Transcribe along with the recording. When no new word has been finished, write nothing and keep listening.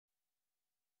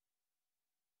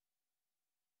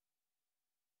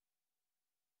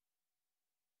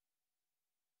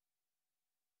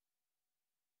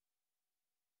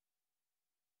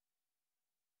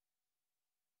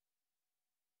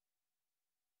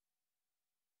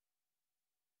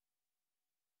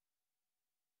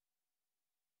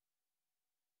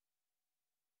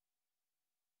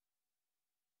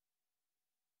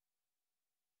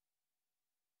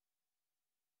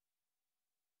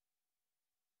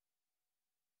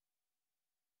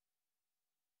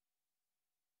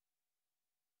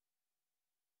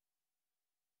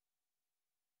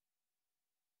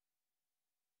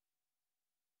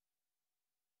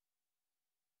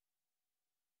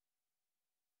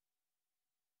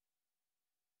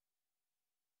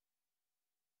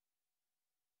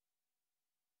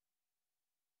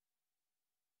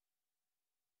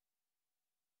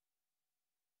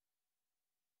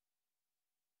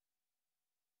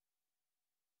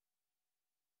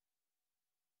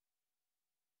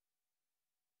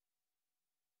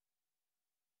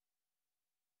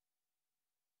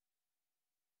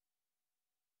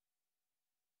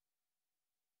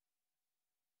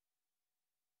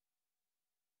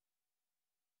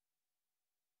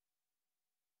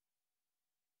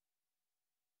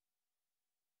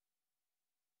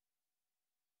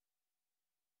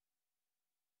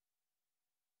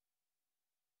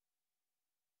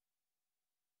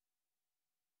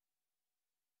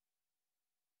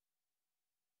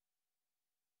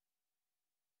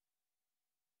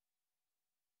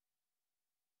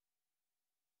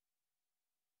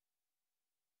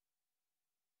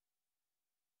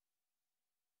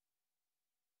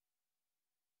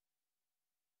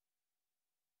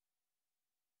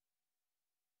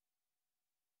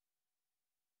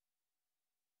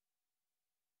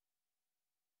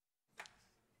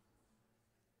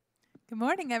Good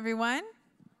morning, everyone.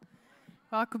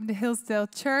 Welcome to Hillsdale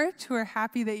Church. We're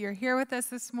happy that you're here with us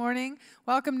this morning.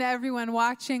 Welcome to everyone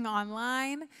watching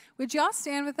online. Would you all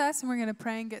stand with us, and we're going to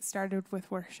pray and get started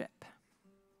with worship.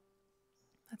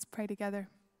 Let's pray together.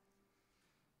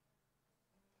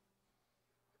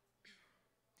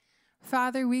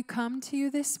 Father, we come to you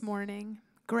this morning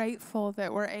grateful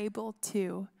that we're able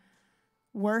to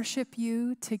worship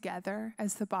you together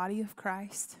as the body of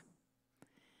Christ.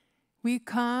 We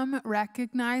come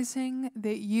recognizing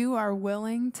that you are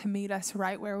willing to meet us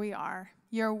right where we are.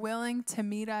 You're willing to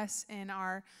meet us in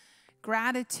our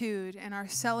gratitude and our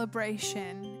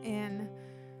celebration, in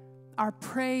our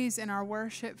praise and our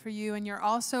worship for you. And you're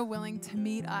also willing to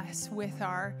meet us with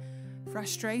our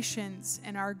frustrations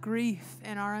and our grief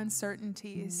and our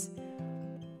uncertainties.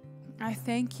 I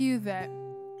thank you that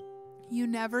you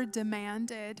never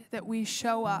demanded that we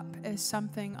show up as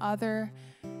something other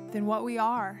than what we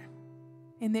are,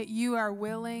 and that you are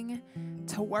willing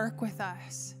to work with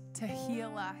us, to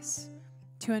heal us,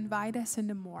 to invite us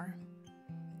into more.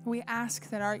 We ask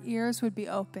that our ears would be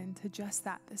open to just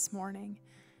that this morning,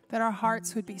 that our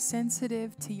hearts would be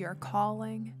sensitive to your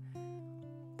calling,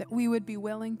 that we would be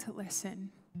willing to listen.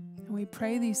 And we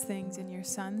pray these things in your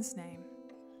Son's name.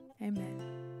 Amen.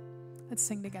 Let's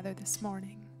sing together this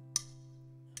morning.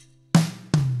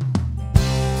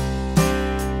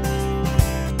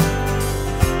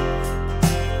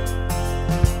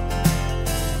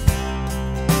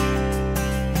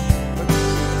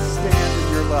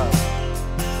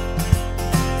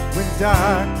 When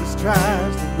darkness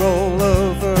tries to roll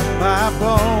over my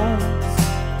bones,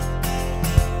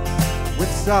 when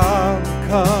sorrow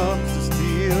comes to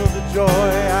steal the joy I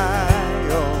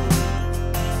own,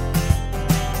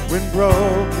 when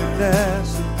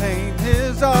brokenness and pain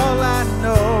is all I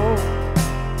know,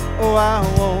 oh, I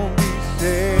won't be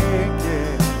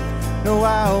shaken, no,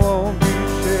 I won't be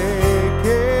shaken.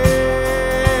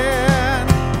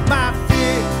 My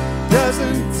fear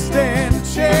doesn't stand a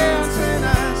chance when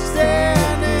I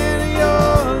stand in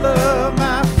your love.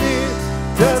 My fear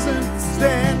doesn't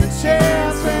stand a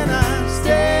chance when I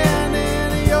stand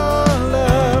in your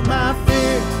love. My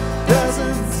fear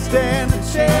doesn't stand a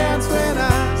chance when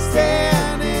I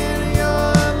stand in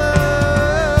your love.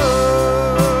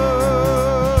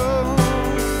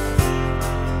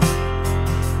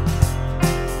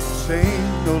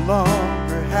 Shame no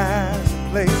longer has a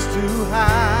place to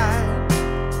hide.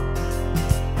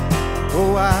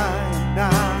 Oh, I am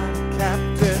not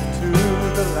captive to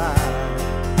the light.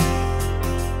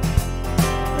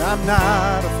 I'm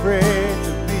not afraid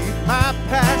to leave my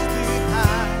past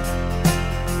behind.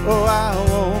 Oh, I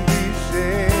won't be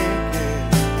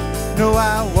shaken. No,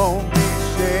 I won't be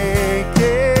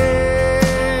shaken.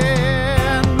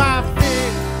 My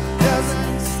fear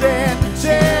doesn't stand a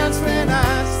chance when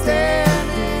I stand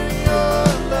in your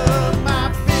love.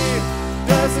 My fear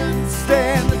doesn't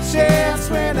stand a chance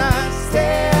when I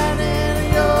stand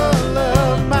in your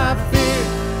love. My fear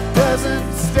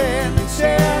doesn't stand a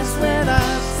chance when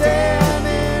I stand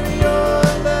in your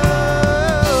love.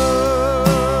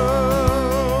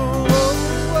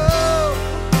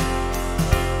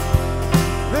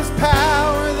 There's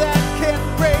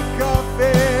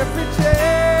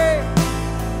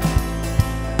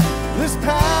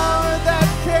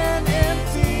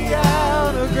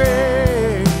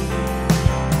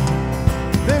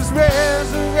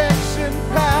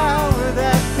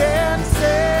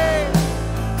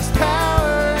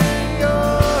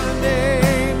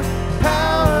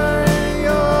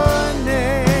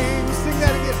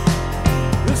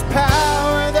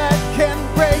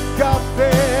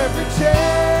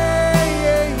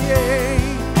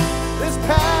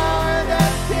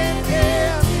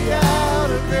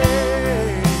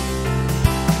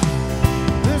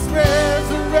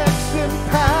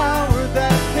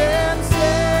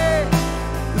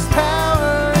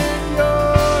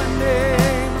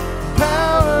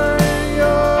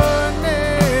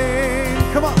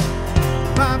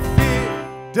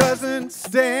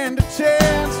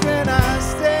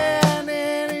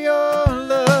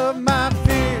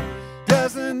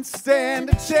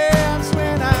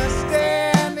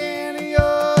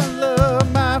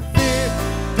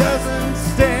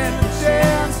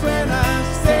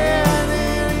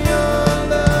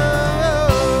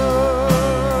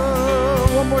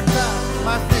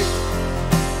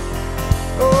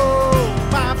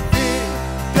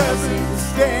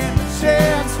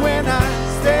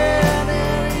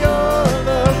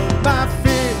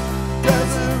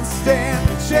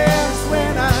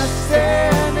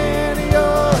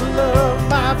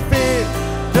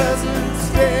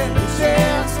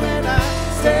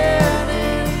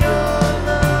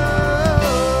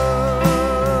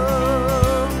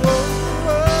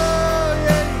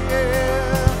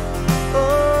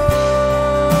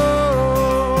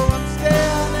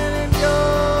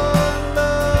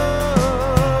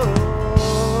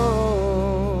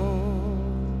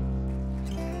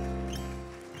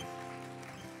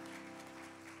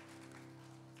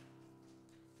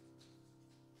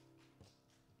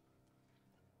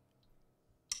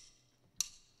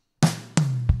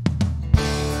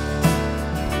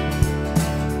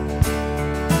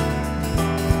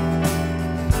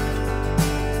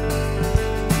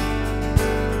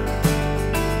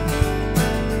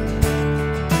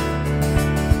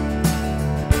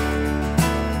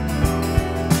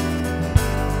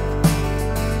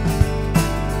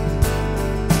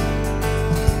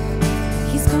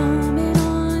coming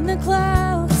on the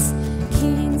clouds.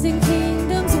 Kings and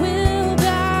kingdoms will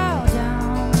bow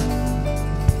down,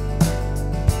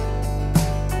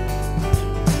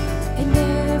 and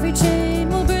every chain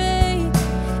will break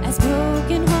as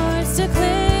broken hearts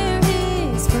declare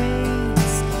His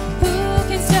praise. Who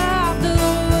can stop the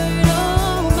Lord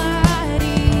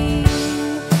Almighty?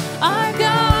 Our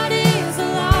God is a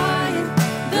lion,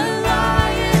 the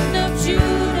Lion of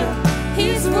Judah.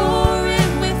 He's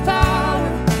roaring with power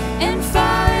and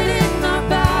fighting our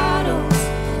battles,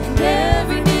 and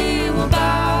every knee will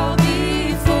bow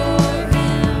before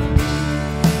Him.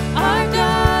 Our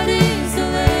God is the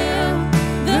Lamb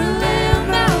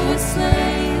that was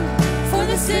slain for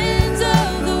the sins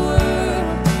of the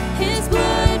world. His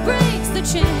blood breaks the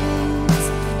chains,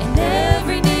 and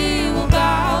every knee will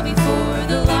bow before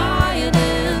the Lion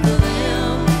and the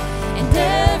Lamb, and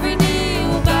every knee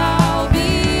will bow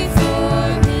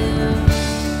before Him.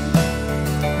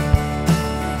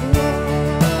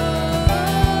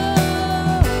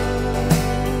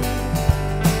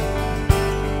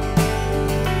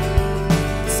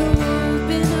 So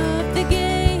open up the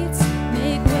gates,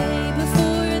 make way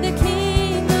before the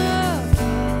King of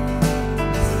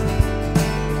Kings.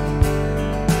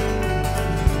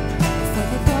 For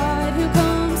the God who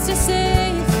comes to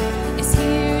save is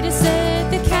here to set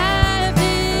the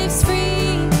captives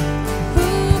free. Who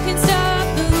can stop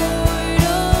the Lord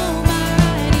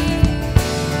Almighty?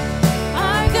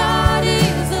 Our God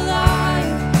is the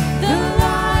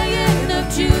Lion of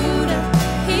Judah.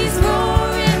 He's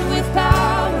roaring with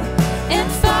power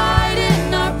and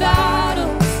fighting our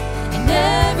battles, and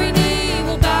every knee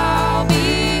will bow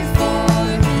before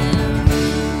Him.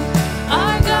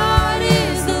 Our God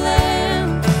is the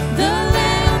Lamb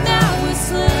that was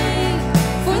slain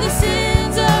for the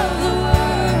sins of the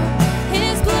world.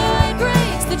 His blood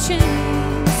breaks the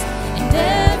chains, and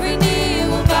every knee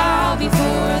will bow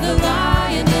before the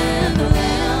Lion and the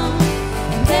Lamb,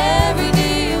 and every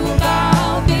knee will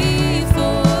bow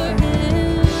before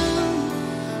Him.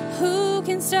 Who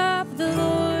can stop the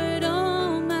Lord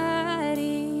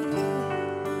Almighty?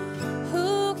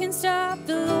 Who can stop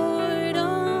the Lord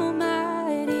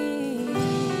Almighty?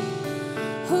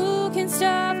 Who can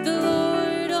stop the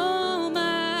Lord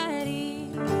Almighty?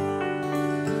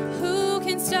 Who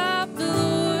can stop the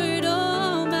Lord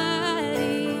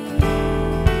Almighty?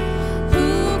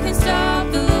 Who can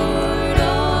stop the Lord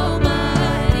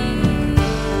Almighty?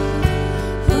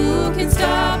 Who can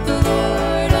stop the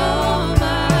Lord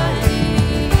Almighty?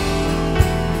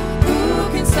 Who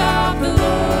can stop the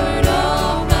Lord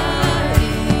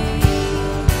Almighty?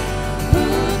 Who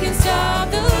can stop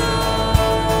the Lord?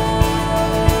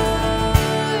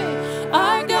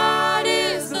 Our God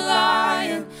is the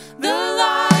Lion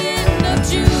of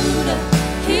Judah.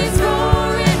 He's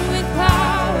roaring with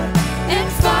power and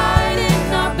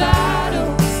fighting our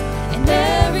battles, and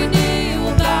every knee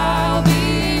will bow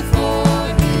before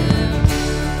Him.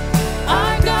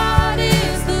 Our God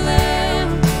is the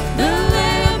Lamb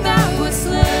that was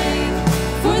slain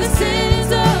for the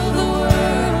sins of the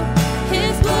world.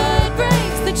 His blood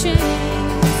breaks the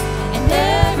chains, and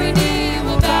every knee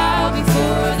will bow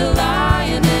before the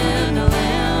Lion and the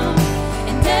Lamb,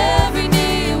 and every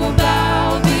knee will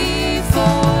bow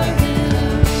before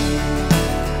Him.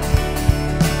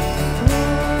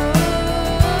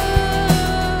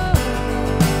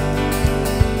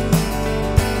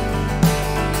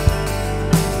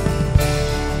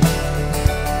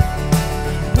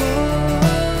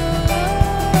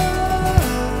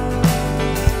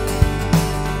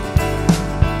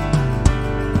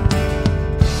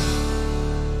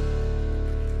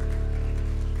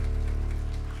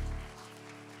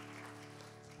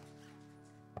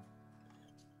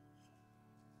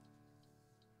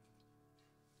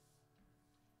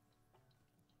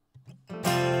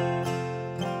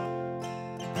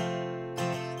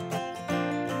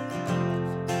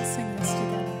 Sing this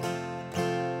together.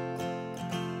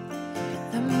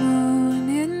 The moon,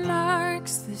 it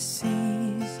marks the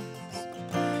seasons.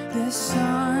 The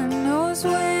sun knows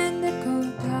when to go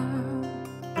down.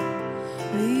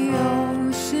 The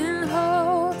ocean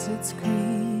holds its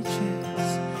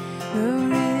creatures. The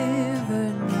river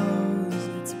knows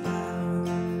its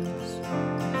bounds.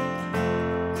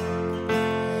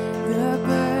 The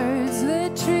birds, the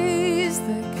trees,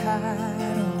 the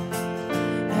cattle,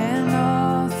 and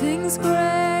all things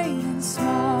great and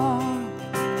small,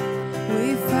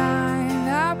 we find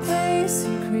our place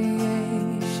in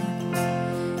creation.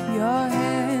 Your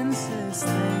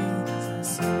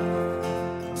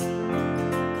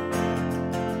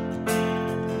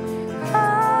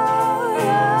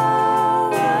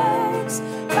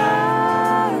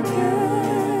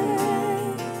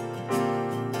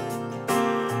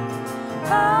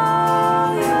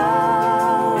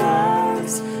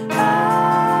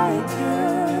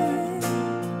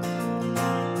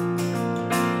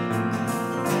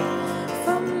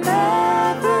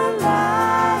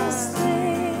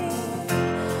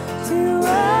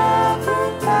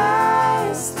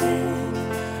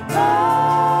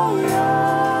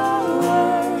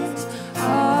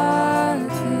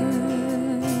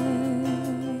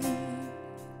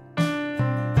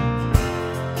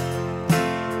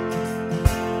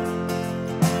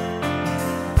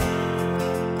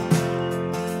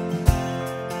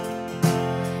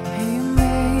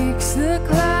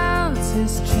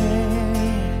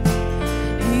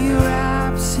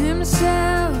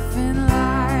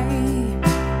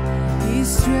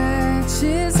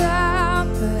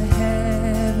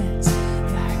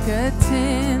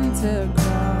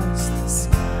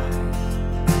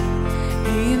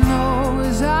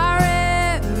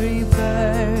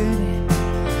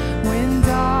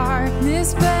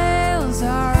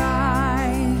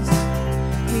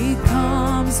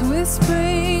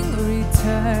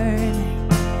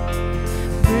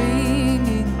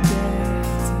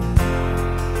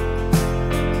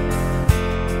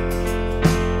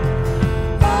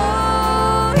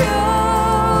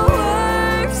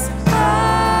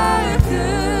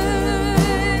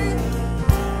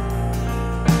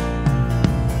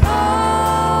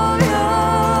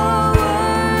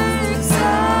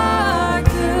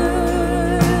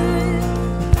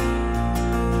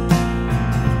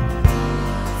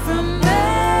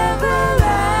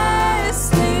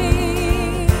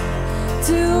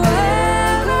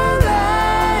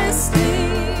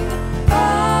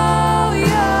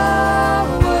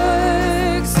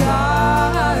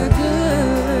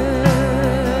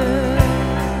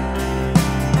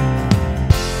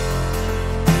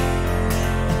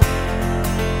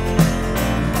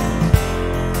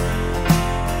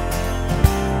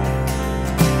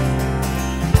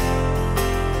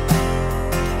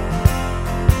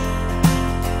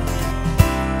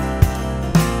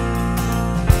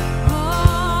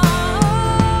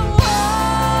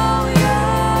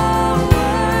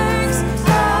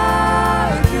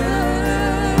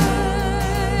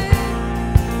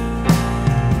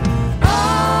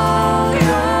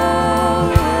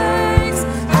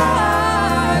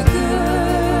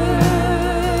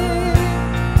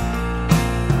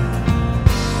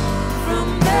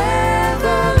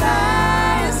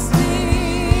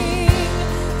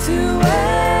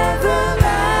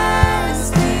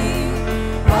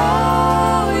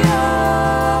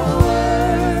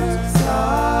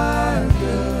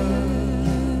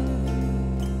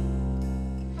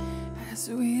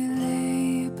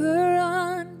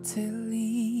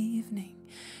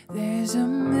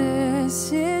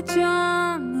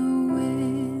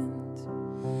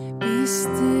Be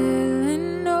still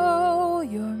and know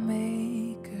your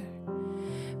Maker.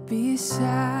 Be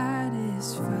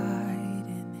satisfied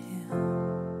in Him.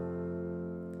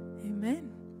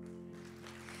 Amen.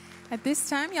 At this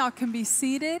time, y'all can be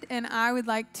seated, and I would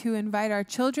like to invite our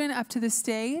children up to the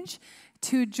stage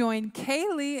to join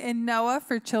Kaylee and Noah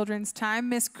for children's time.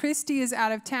 Miss Christy is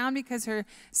out of town because her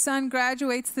son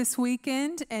graduates this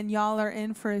weekend, and y'all are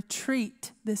in for a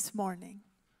treat this morning.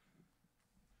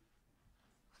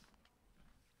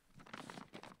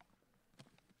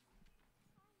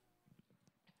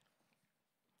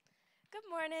 Good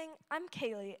morning, I'm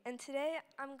Kaylee, and today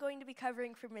I'm going to be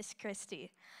covering for Miss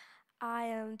Christy. I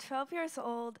am 12 years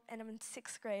old, and I'm in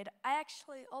 6th grade. I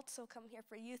actually also come here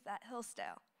for youth at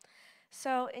Hillsdale.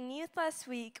 So in youth last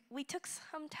week, we took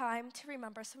some time to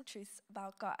remember some truths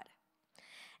about God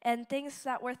and things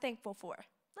that we're thankful for.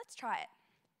 Let's try it.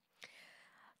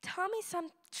 Tell me some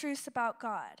truths about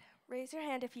God. Raise your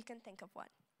hand if you can think of one.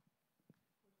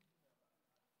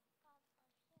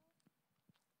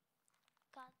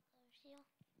 God loves you.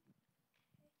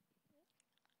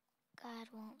 God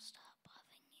won't stop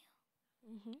loving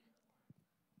you. Mm-hmm.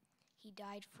 He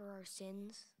died for our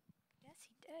sins. Yes,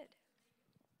 he did.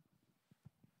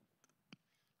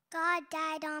 God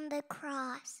died on the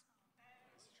cross.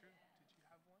 That's true. Did you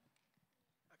have one?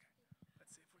 Okay.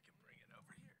 Let's see if we can bring it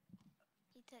over here.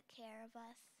 He took care of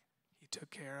us. He took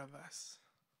care of us.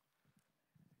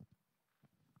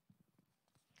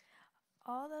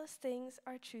 All those things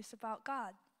are truths about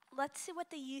God. Let's see what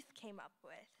the youth came up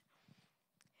with.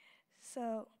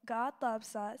 So, God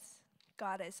loves us.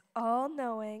 God is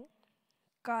all-knowing.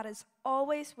 God is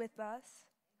always with us.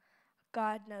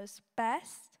 God knows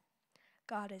best.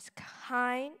 God is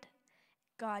kind.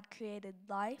 God created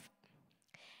life.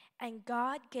 And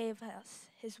God gave us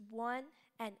His one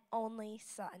and only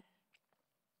Son.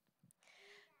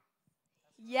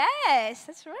 Yes,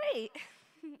 that's right.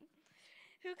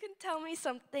 Who can tell me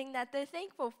something that they're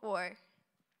thankful for?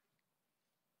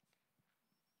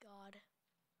 God.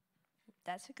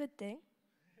 That's a good thing.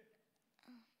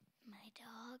 My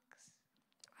dogs.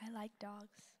 I like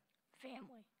dogs.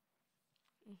 Family.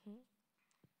 Mm-hmm.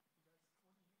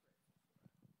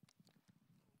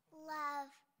 Love.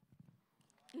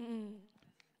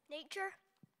 Nature.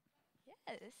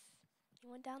 Yes.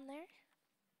 Anyone down there?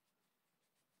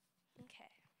 Okay.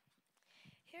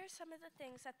 Here are some of the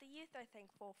things that the youth are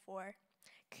thankful for.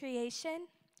 Creation,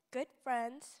 good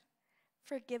friends,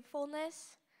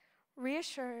 forgetfulness,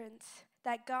 reassurance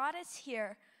that God is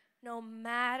here no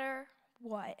matter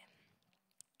what.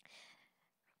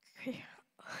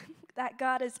 That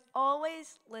God is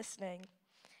always listening.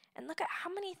 And look at how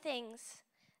many things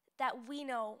that we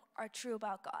know are true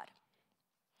about God.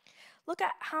 Look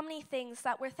at how many things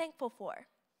that we're thankful for.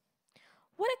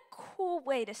 What a cool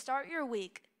way to start your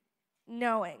week,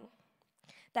 knowing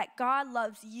that God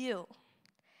loves you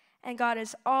and God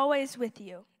is always with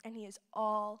you and He is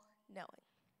all-knowing.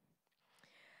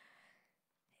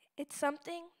 It's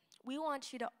something we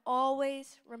want you to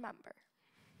always remember.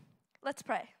 Let's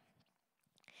pray.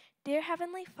 Dear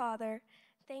Heavenly Father,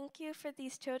 thank you for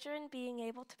these children being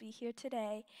able to be here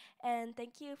today, and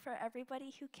thank you for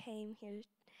everybody who came here.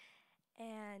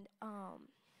 And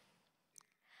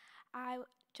I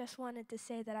just wanted to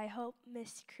say that I hope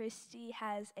Miss Christy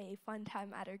has a fun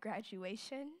time at her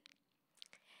graduation.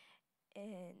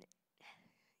 In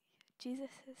Jesus'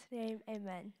 name,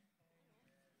 amen.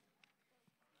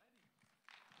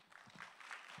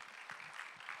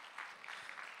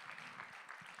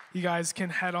 You guys can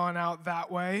head on out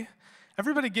that way.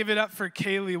 Everybody give it up for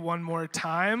Kaylee one more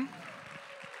time.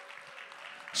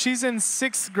 She's in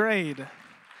 6th grade.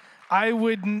 I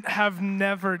would have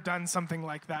never done something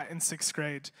like that in 6th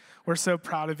grade. We're so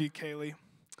proud of you, Kaylee.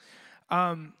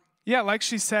 Yeah, like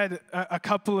she said a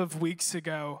couple of weeks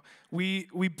ago, we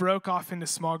broke off into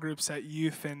small groups at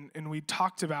youth, and we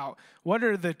talked about what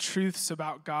are the truths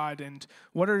about God and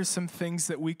what are some things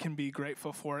that we can be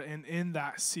grateful for, and in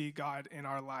that see God in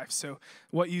our life. So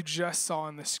what you just saw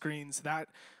on the screens, that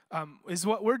is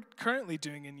what we're currently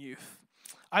doing in youth.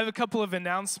 I have a couple of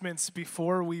announcements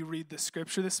before we read the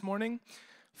scripture this morning.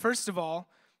 First of all,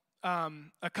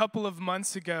 a couple of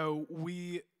months ago,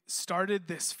 we started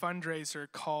this fundraiser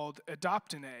called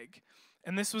Adopt an Egg.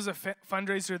 And this was a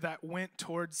fundraiser that went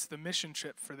towards the mission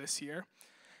trip for this year.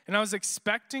 And I was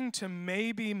expecting to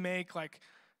maybe make like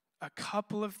a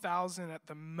couple of thousand at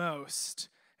the most.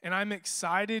 And I'm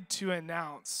excited to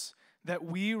announce that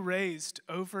we raised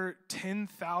over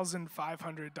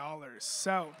 $10,500.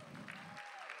 So,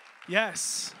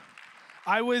 yes,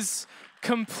 I was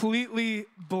completely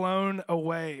blown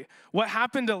away. What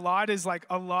happened a lot is like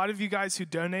a lot of you guys who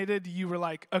donated, you were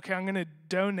like, okay, I'm going to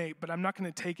donate, but I'm not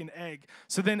going to take an egg.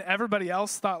 So then everybody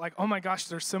else thought like, oh my gosh,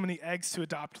 there's so many eggs to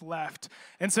adopt left.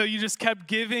 And so you just kept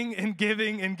giving and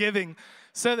giving and giving.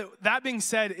 So that being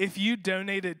said, if you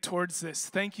donated towards this,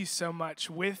 thank you so much.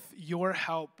 With your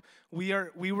help,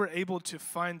 we were able to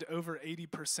fund over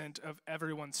 80% of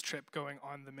everyone's trip going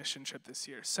on the mission trip this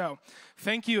year. So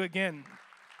thank you again.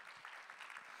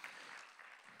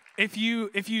 If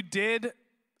you did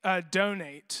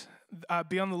donate,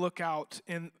 be on the lookout.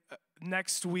 In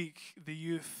next week, the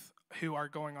youth who are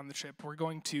going on the trip, we're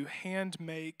going to hand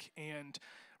make and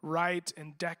write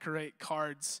and decorate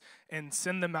cards and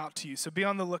send them out to you. So be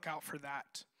on the lookout for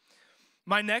that.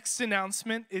 My next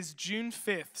announcement is June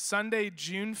 5th, Sunday,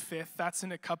 June 5th. That's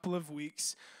in a couple of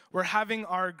weeks. We're having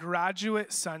our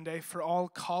graduate Sunday for all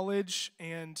college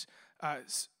and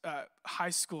high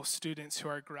school students who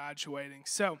are graduating.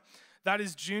 So that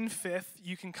is June 5th.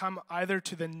 You can come either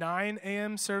to the 9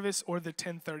 a.m. service or the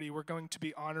 10:30. We're going to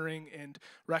be honoring and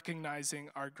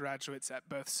recognizing our graduates at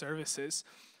both services.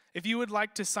 If you would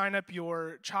like to sign up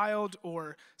your child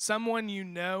or someone you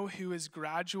know who is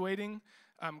graduating,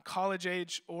 college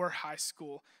age or high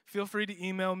school, feel free to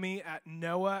email me at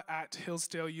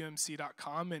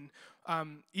noah@hillsdaleumc.com. And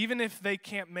even if they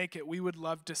can't make it, we would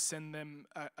love to send them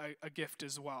a gift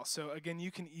as well. So again,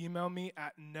 you can email me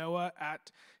at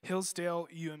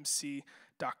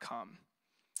noah@hillsdaleumc.com.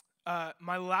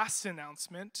 My last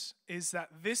announcement is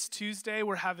that this Tuesday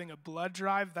we're having a blood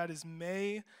drive. That is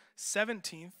May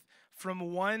 17th from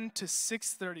 1 to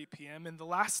 6:30 p.m. And the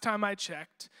last time I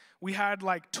checked, we had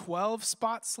like 12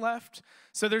 spots left.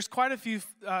 So there's quite a few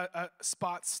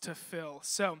spots to fill.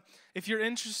 So if you're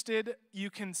interested, you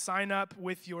can sign up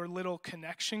with your little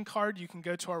connection card. You can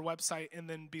go to our website and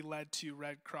then be led to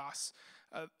Red Cross,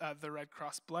 the Red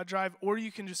Cross blood drive, or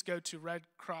you can just go to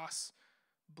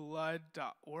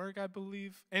redcrossblood.org, I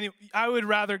believe. Anyway, I would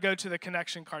rather go to the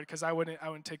connection card because I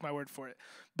wouldn't take my word for it.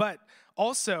 But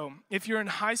also, if you're in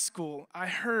high school, I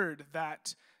heard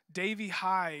that Davie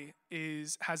High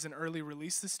has an early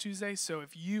release this Tuesday. So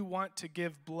if you want to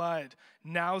give blood,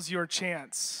 now's your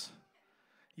chance.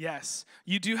 Yes,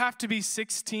 you do have to be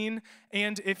 16,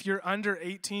 and if you're under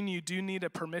 18, you do need a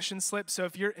permission slip. So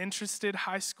if you're interested,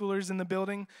 high schoolers in the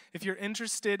building, if you're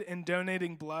interested in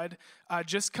donating blood,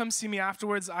 just come see me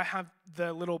afterwards. I have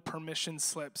the little permission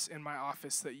slips in my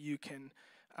office that you can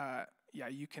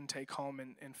take home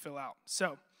and fill out.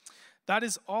 So that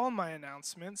is all my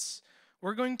announcements.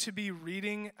 We're going to be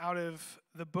reading out of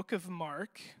the book of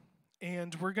Mark,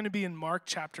 and we're going to be in Mark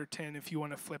chapter 10 if you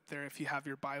want to flip there, if you have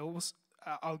your Bibles.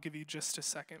 I'll give you just a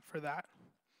second for that.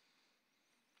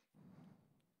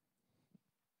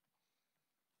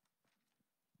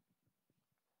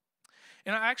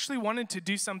 And I actually wanted to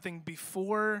do something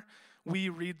before we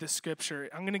read the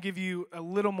scripture. I'm going to give you a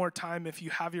little more time if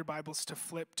you have your Bibles to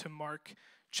flip to Mark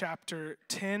chapter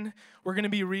 10. We're going to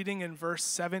be reading in verse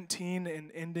 17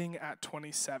 and ending at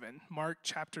 27. Mark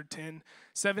chapter 10,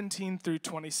 17 through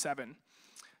 27.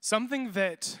 Something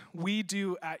that we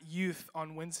do at youth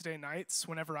on Wednesday nights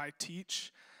whenever I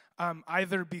teach,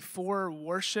 either before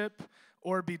worship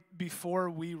or before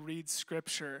we read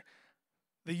scripture,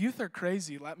 the youth are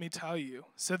crazy, let me tell you.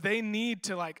 So they need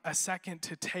to a second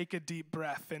to take a deep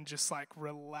breath and just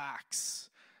relax.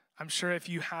 I'm sure if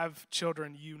you have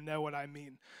children, you know what I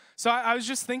mean. So I was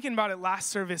just thinking about it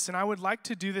last service, and I would like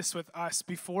to do this with us.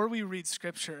 Before we read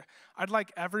scripture, I'd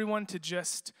like everyone to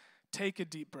just take a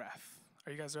deep breath.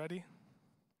 Are you guys ready?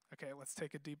 Okay, let's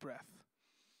take a deep breath.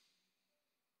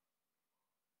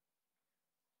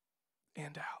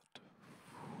 And out.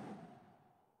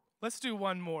 Let's do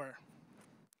one more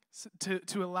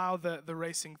to allow the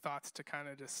racing thoughts to kind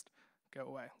of just go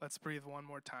away. Let's breathe one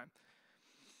more time.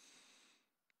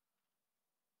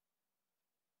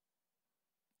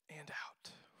 And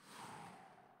out.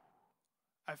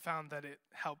 I found that it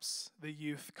helps the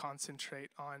youth concentrate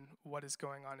on what is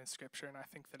going on in Scripture, and I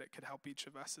think that it could help each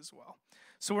of us as well.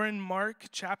 So we're in Mark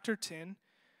chapter 10,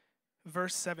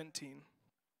 verse 17.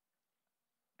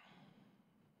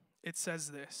 It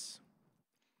says this: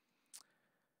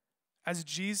 As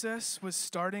Jesus was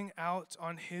starting out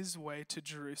on his way to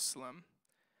Jerusalem,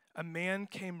 a man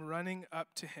came running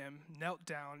up to him, knelt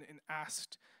down, and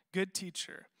asked, "Good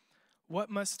teacher, what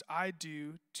must I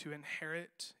do to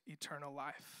inherit eternal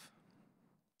life?"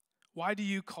 "Why do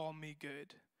you call me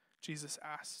good?" Jesus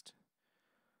asked.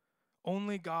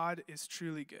 "Only God is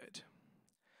truly good.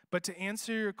 But to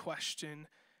answer your question,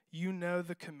 you know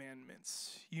the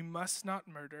commandments. You must not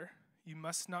murder. You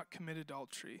must not commit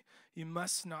adultery. You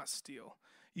must not steal.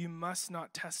 You must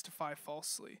not testify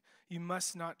falsely. You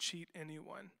must not cheat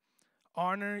anyone.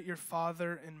 Honor your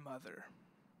father and mother."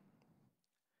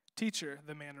 "Teacher,"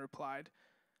 the man replied,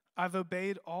 "I've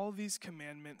obeyed all these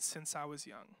commandments since I was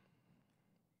young."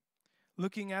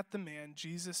 Looking at the man,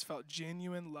 Jesus felt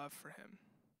genuine love for him.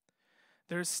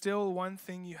 "There's still one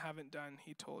thing you haven't done,"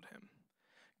 he told him.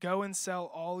 "Go and sell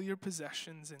all your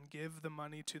possessions and give the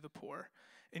money to the poor,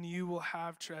 and you will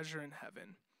have treasure in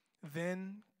heaven.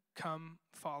 Then come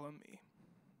follow me."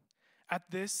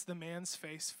 At this, the man's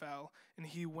face fell, and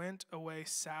he went away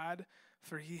sad,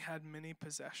 for he had many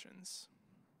possessions.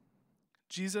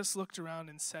 Jesus looked around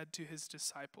and said to his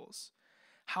disciples,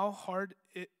 "How hard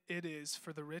it is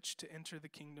for the rich to enter the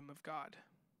kingdom of God."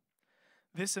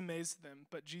 This amazed them,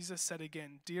 but Jesus said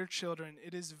again, "Dear children,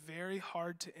 it is very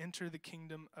hard to enter the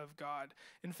kingdom of God.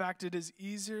 In fact, it is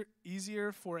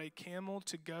easier for a camel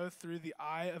to go through the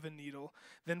eye of a needle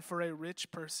than for a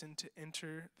rich person to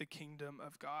enter the kingdom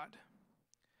of God."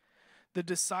 The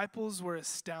disciples were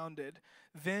astounded.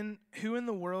 "Then who in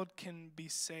the world can be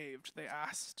saved?" they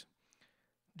asked.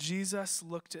 Jesus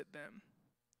looked at them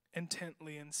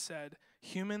intently and said,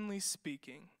 "Humanly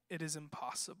speaking, it is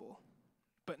impossible,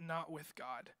 but not with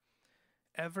God.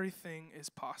 Everything is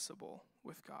possible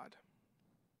with God."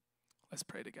 Let's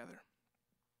pray together.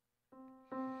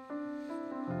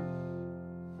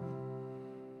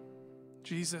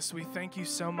 Jesus, we thank you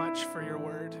so much for your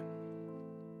word.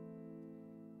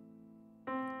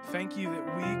 Thank you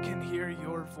that we can hear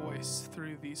your voice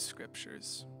through these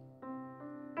scriptures.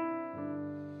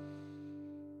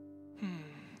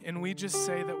 And we just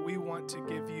say that we want to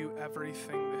give you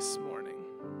everything this morning.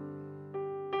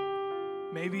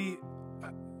 Maybe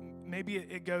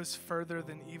it goes further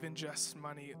than even just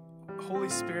money. Holy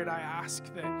Spirit, I ask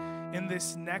that in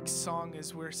this next song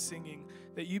as we're singing,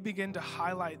 that you begin to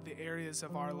highlight the areas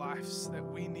of our lives that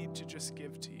we need to just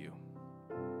give to you.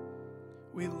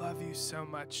 We love you so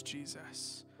much,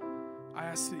 Jesus. I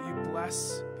ask that you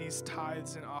bless these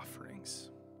tithes and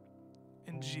offerings.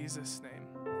 In Jesus' name,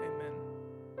 amen.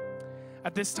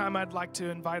 At this time, I'd like to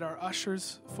invite our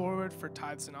ushers forward for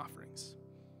tithes and offerings.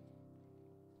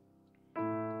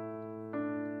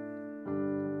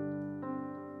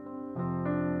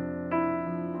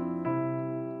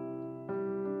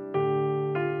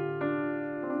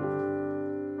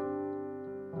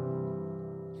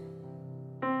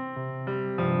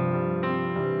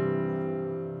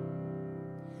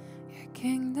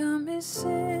 Kingdom is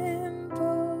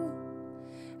simple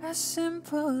as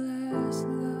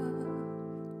love.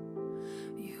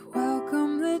 You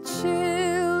welcome the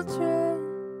children,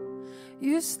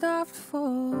 you stopped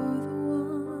for the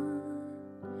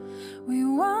one. We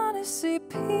want to see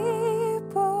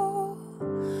people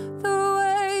the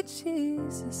way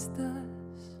Jesus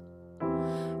does.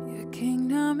 Your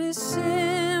kingdom is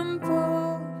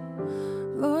simple,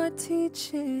 Lord,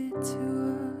 teach it to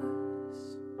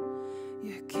us.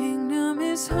 Your kingdom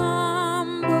is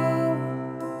humble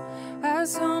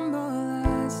as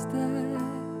death.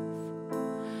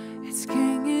 Its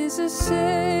king is a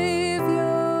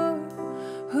savior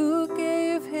who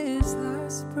gave his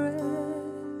last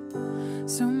breath.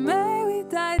 So may we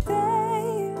die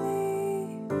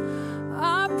daily,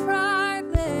 our pride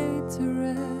laid to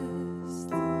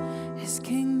rest. His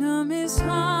kingdom is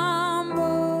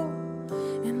humble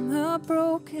and the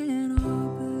broken are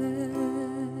blessed.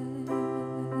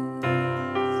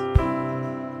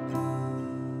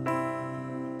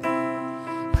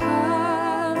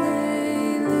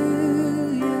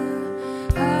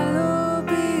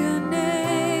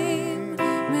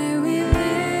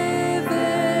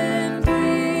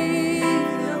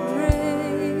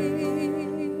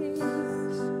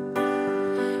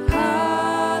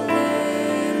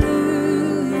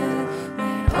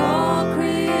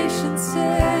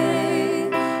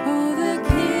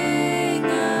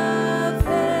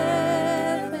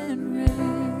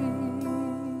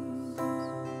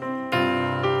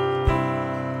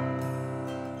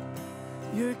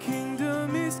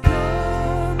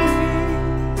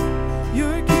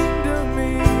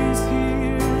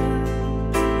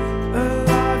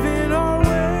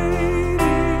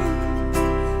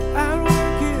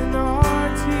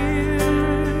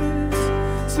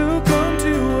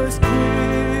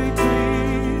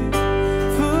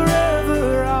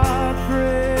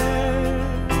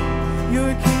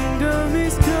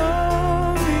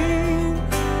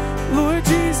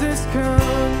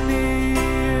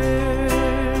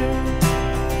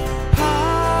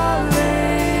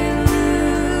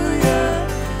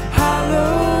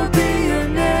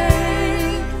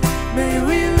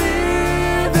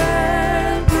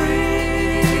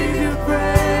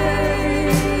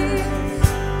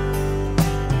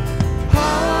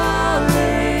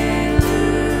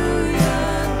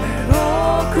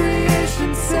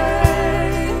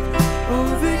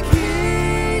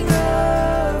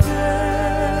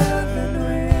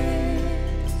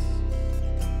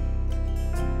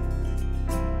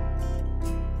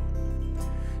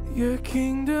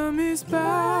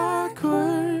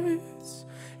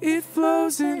 it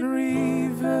flows in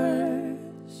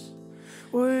rivers.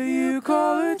 What you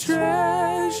call a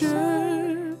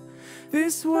treasure,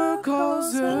 this world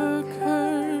calls a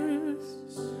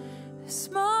curse. The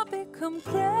small become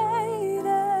great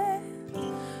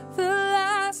and the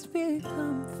last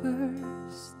become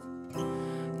first.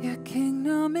 Your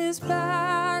kingdom is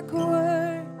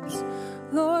backwards.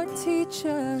 Lord, teach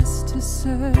us to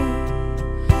serve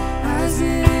as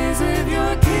it is with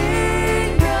your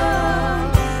kingdom.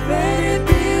 Let it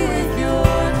be with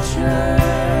your church.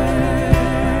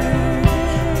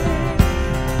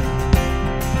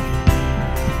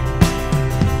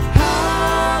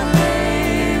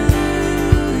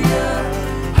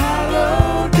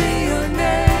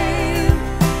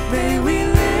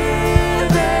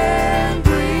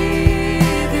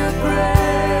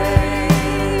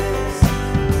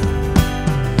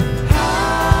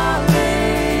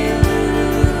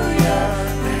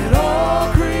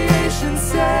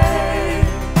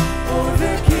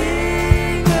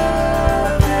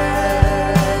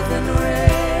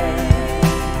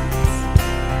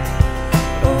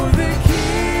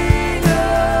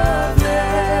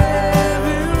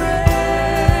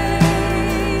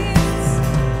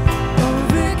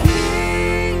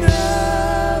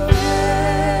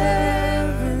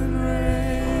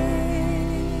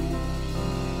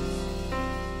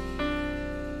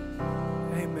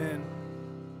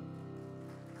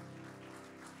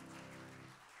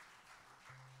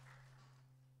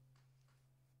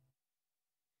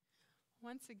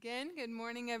 Once again, good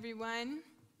morning, everyone.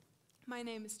 My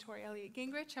name is Tori Elliott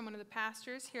Gingrich. I'm one of the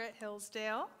pastors here at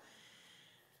Hillsdale.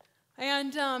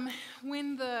 And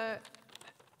when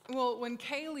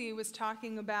Kaylee was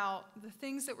talking about the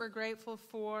things that we're grateful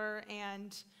for,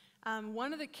 and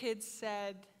one of the kids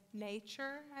said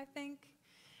nature, I think,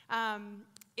 I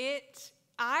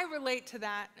relate to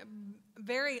that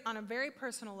on a very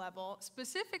personal level.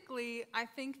 Specifically, I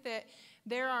think that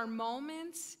there are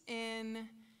moments in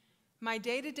my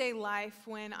day-to-day life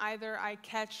when either I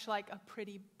catch like a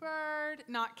pretty bird,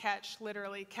 not catch,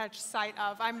 literally catch sight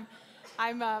of. I'm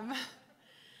not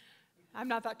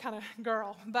that kind of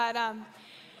girl, but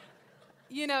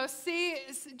see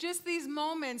just these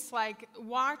moments like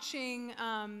watching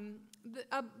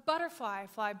a butterfly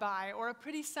fly by or a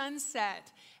pretty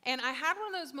sunset. And I had one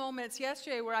of those moments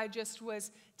yesterday where I just was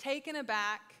taken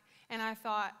aback and I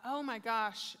thought, oh my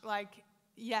gosh, like,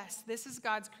 yes, this is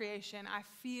God's creation. I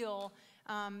feel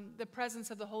the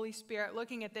presence of the Holy Spirit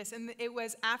looking at this. And it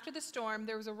was after the storm,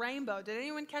 there was a rainbow. Did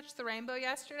anyone catch the rainbow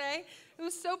yesterday? It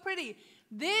was so pretty.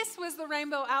 This was the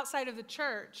rainbow outside of the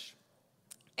church.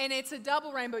 And it's a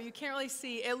double rainbow. You can't really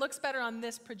see. It looks better on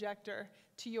this projector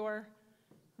to your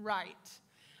right.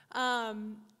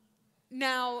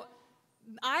 Now,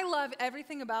 I love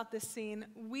everything about this scene.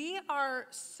 We are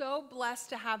so blessed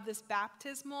to have this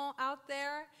baptismal out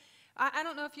there. I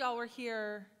don't know if y'all were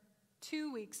here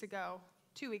 2 weeks ago,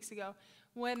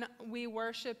 when we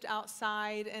worshiped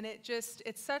outside, and it's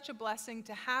such a blessing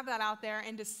to have that out there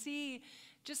and to see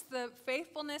just the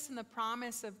faithfulness and the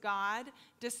promise of God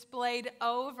displayed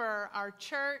over our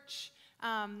church,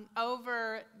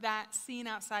 over that scene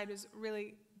outside is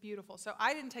really beautiful. So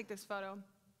I didn't take this photo.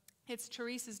 It's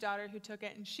Teresa's daughter who took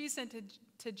it, and she sent it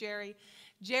to Jerry.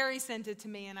 Jerry sent it to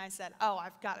me, and I said, oh,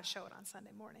 I've got to show it on Sunday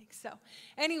morning. So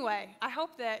anyway, I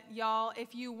hope that y'all,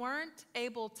 if you weren't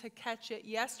able to catch it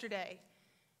yesterday,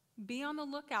 be on the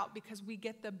lookout because we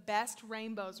get the best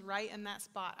rainbows right in that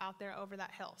spot out there over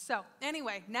that hill. So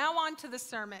anyway, now on to the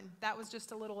sermon. That was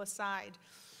just a little aside.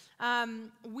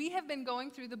 We have been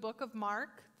going through the book of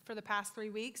Mark for the past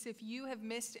 3 weeks. If you have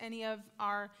missed any of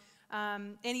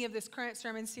this current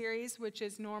sermon series, which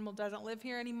is Normal Doesn't Live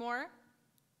Here Anymore,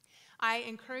 I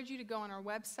encourage you to go on our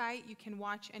website. You can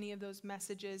watch any of those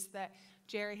messages that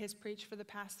Jerry has preached for the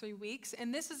past 3 weeks.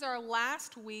 And this is our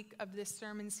last week of this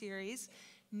sermon series,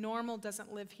 Normal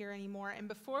Doesn't Live Here Anymore. And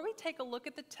before we take a look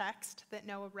at the text that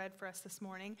Noah read for us this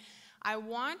morning, I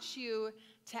want you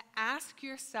to ask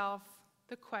yourself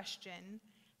the question,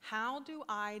 how do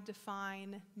I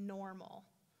define normal?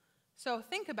 So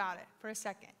think about it for a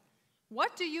second.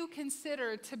 What do you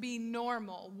consider to be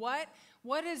normal? What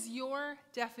is your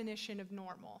definition of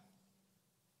normal?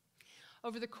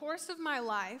 Over the course of my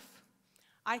life,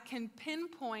 I can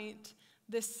pinpoint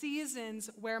the seasons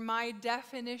where my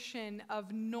definition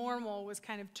of normal was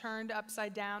kind of turned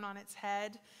upside down on its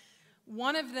head.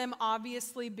 One of them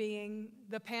obviously being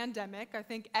the pandemic. I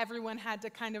think everyone had to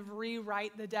kind of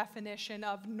rewrite the definition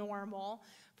of normal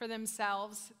for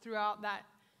themselves throughout that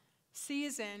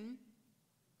season.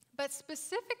 But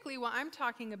specifically what I'm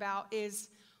talking about is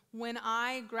when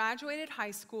I graduated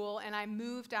high school and I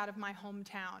moved out of my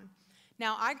hometown.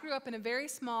 Now, I grew up in a very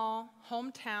small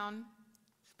hometown,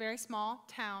 very small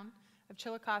town of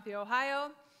Chillicothe, Ohio.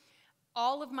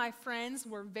 All of my friends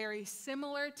were very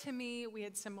similar to me. We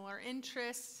had similar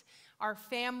interests. Our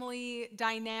family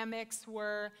dynamics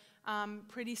were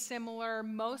pretty similar.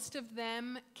 Most of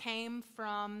them came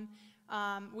from,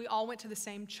 we all went to the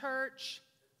same church.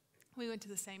 We went to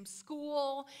the same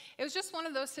school. It was just one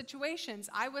of those situations.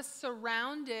 I was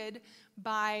surrounded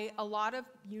by a lot of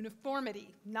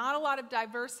uniformity, not a lot of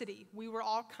diversity. We were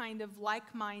all kind of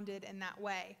like-minded in that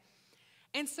way.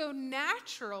 And so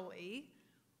naturally,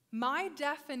 my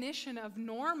definition of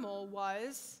normal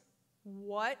was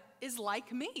what is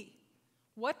like me?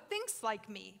 What thinks like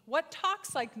me? What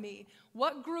talks like me?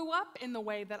 What grew up in the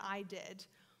way that I did?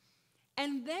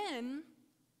 And then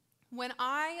when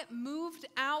I moved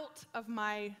out of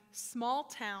my small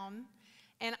town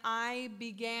and I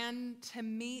began to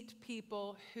meet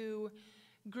people who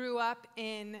grew up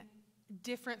in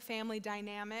different family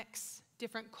dynamics,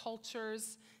 different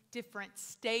cultures, different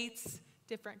states,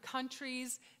 different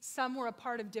countries, some were a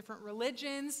part of different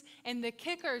religions, and the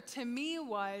kicker to me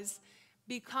was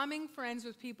becoming friends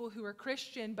with people who were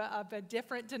Christian but of a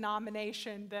different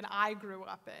denomination than I grew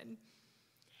up in.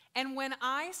 And when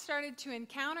I started to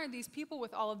encounter these people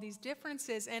with all of these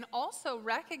differences, and also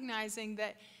recognizing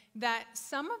that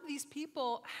some of these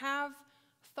people have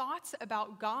thoughts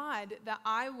about God that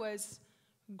I was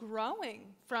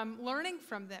growing from, learning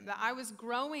from them, that I was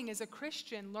growing as a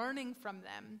Christian, learning from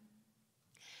them.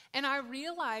 And I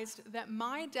realized that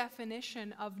my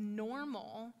definition of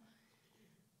normal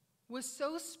was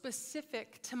so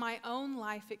specific to my own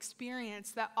life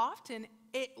experience that often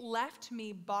it left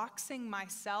me boxing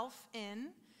myself in.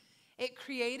 It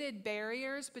created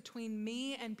barriers between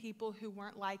me and people who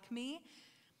weren't like me.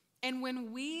 And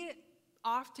when we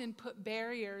often put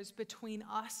barriers between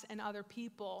us and other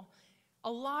people,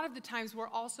 a lot of the times we're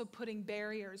also putting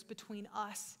barriers between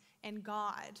us and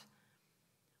God.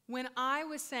 When I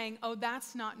was saying, oh,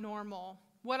 that's not normal,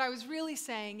 what I was really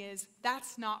saying is,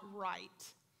 that's not right.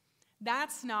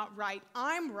 That's not right.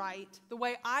 I'm right. The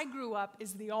way I grew up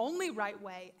is the only right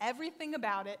way. Everything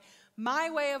about it.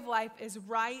 My way of life is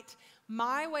right.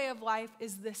 My way of life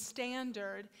is the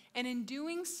standard. And in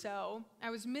doing so,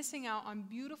 I was missing out on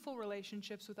beautiful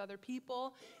relationships with other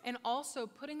people and also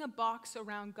putting a box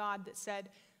around God that said,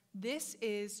 this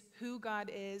is who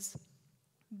God is.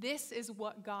 This is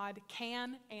what God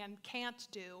can and can't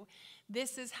do.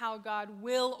 This is how God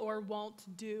will or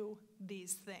won't do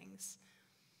these things.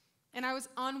 And I was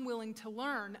unwilling to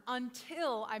learn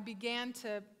until I began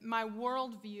to, my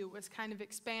worldview was kind of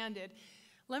expanded.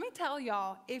 Let me tell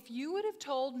y'all, if you would have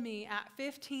told me at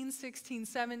 15, 16,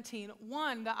 17,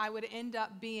 one, that I would end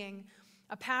up being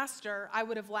a pastor, I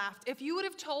would have laughed. If you would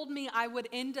have told me I would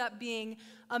end up being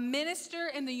a minister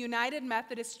in the United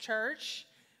Methodist Church,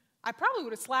 I probably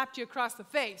would have slapped you across the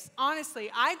face. Honestly,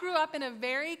 I grew up in a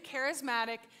very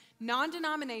charismatic,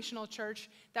 non-denominational church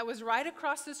that was right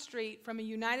across the street from a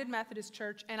United Methodist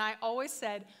church, and I always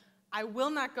said, I will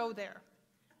not go there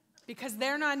because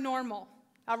they're not normal,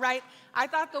 all right? I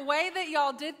thought the way that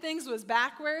y'all did things was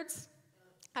backwards.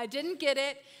 I didn't get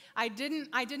it. I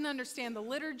didn't understand the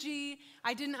liturgy.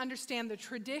 I didn't understand the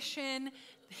tradition.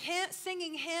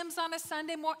 Singing hymns on a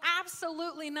Sunday morning,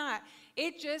 absolutely not.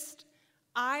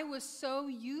 I was so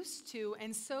used to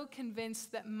and so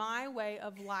convinced that my way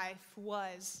of life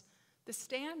was the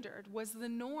standard, was the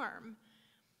norm,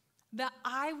 that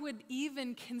I would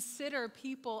even consider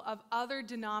people of other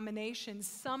denominations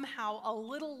somehow a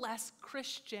little less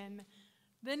Christian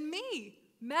than me.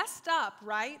 Messed up,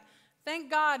 right? Thank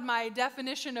God my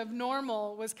definition of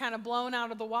normal was kind of blown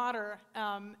out of the water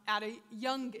at a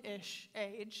youngish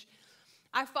age.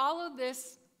 I followed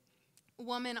this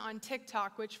woman on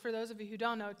TikTok, which for those of you who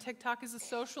don't know, TikTok is a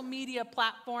social media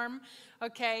platform,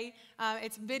 okay?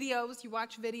 It's videos. You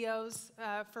watch videos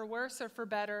for worse or for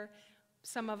better.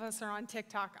 Some of us are on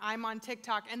TikTok. I'm on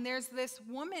TikTok. And there's this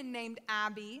woman named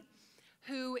Abby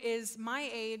who is my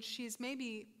age. She's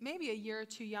maybe a year or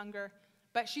two younger,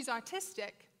 but she's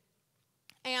autistic.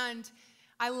 And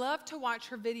I love to watch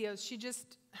her videos.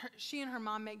 She and her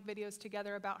mom make videos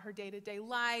together about her day-to-day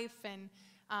life and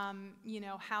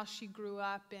how she grew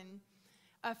up. And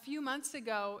a few months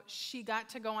ago, she got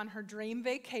to go on her dream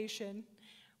vacation,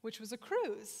 which was a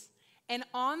cruise. And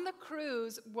on the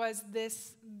cruise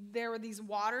there were these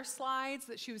water slides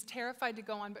that she was terrified to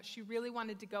go on, but she really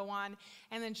wanted to go on.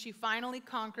 And then she finally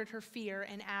conquered her fear,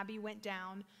 and Abby went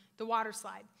down the water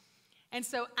slide. And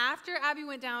so after Abby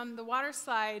went down the water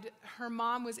slide, her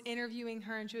mom was interviewing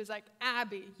her, and she was like,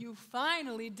 Abby, you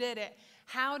finally did it.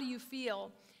 How do you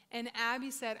feel? And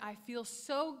Abby said, I feel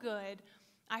so good.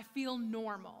 I feel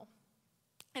normal.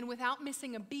 And without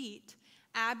missing a beat,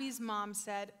 Abby's mom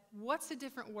said, what's a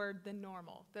different word than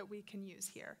normal that we can use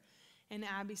here? And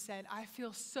Abby said, I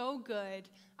feel so good,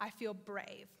 I feel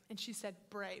brave. And she said,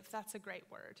 brave, that's a great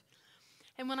word.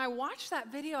 And when I watched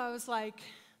that video, I was like,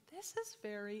 this is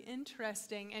very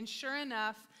interesting. And sure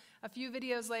enough, a few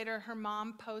videos later, her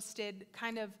mom posted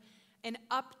kind of an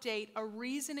update, a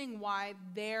reasoning why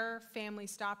their family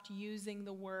stopped using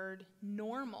the word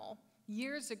normal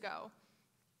years ago.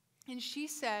 And she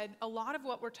said, a lot of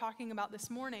what we're talking about this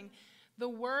morning, the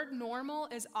word normal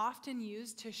is often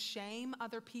used to shame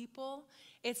other people.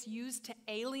 It's used to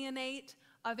alienate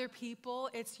other people.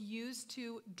 It's used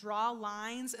to draw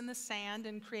lines in the sand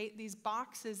and create these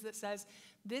boxes that says,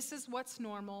 this is what's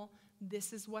normal,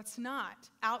 this is what's not.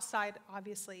 Outside,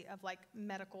 obviously, of like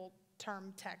medical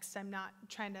term text. I'm not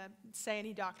trying to say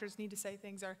any doctors need to say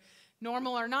things are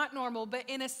normal or not normal, but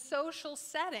in a social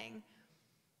setting,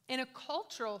 in a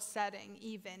cultural setting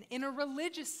even, in a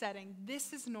religious setting,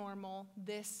 this is normal,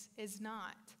 this is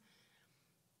not.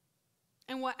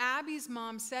 And what Abby's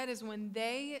mom said is when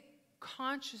they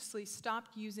consciously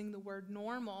stopped using the word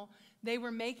normal, they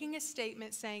were making a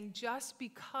statement saying just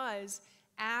because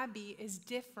Abby is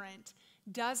different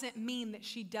doesn't mean that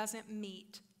she doesn't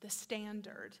meet the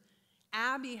standard.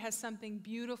 Abby has something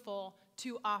beautiful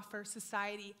to offer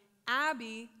society.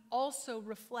 Abby also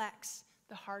reflects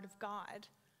the heart of God.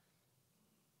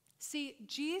 See,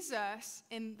 Jesus,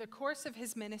 in the course of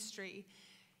his ministry,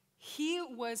 he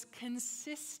was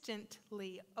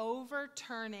consistently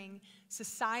overturning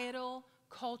societal,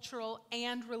 cultural,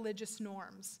 and religious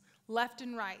norms, left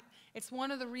and right. It's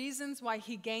one of the reasons why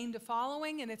he gained a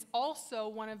following, and it's also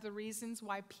one of the reasons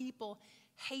why people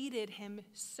hated him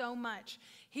so much.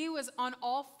 He was on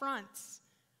all fronts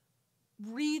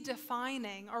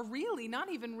redefining, or really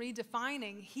not even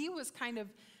redefining, he was kind of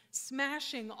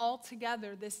smashing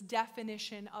altogether this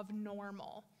definition of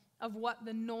normal, of what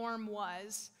the norm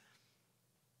was.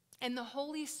 And the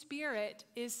Holy Spirit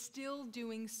is still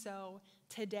doing so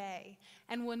today.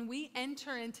 And when we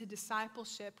enter into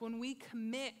discipleship, when we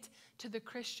commit to the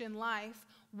Christian life,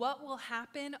 what will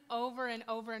happen over and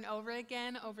over and over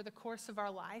again over the course of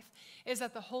our life is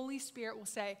that the Holy Spirit will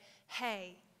say,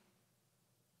 hey,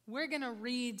 we're going to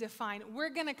redefine, we're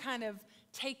going to kind of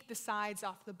take the sides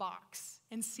off the box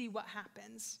and see what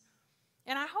happens.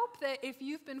 And I hope that if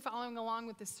you've been following along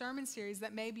with this sermon series,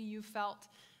 that maybe you felt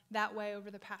that way over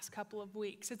the past couple of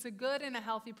weeks. It's a good and a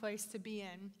healthy place to be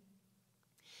in.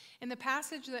 In the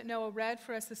passage that Noah read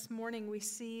for us this morning, we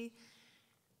see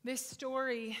this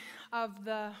story of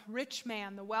the rich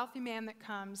man, the wealthy man that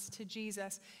comes to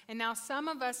Jesus. And now some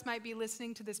of us might be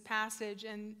listening to this passage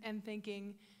and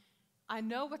thinking, I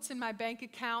know what's in my bank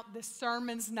account. This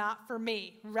sermon's not for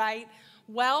me, right?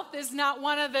 Wealth is not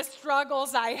one of the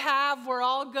struggles I have. We're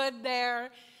all good there.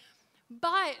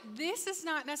 But this is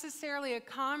not necessarily a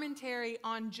commentary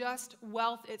on just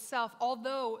wealth itself,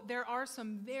 although there are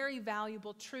some very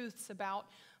valuable truths about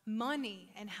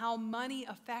money and how money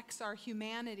affects our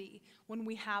humanity when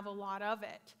we have a lot of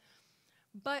it.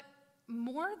 But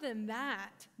more than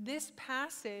that, this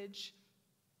passage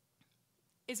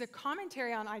is a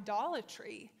commentary on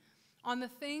idolatry, on the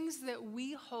things that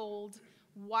we hold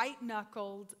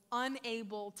white-knuckled,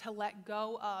 unable to let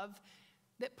go of,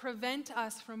 that prevent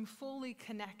us from fully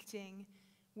connecting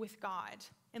with God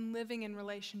and living in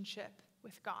relationship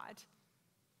with God.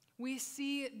 We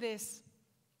see this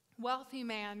wealthy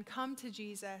man come to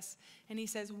Jesus, and he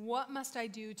says, what must I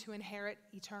do to inherit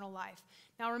eternal life?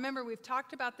 Now remember, we've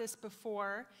talked about this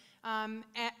before.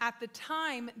 At the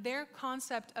time, their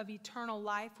concept of eternal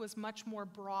life was much more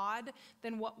broad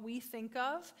than what we think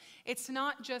of. It's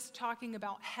not just talking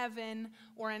about heaven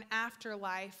or an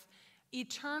afterlife.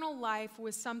 Eternal life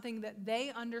was something that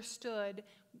they understood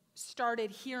started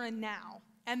here and now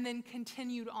and then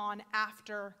continued on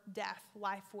after death,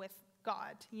 life with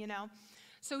God, you know?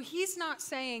 So he's not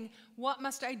saying, what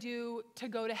must I do to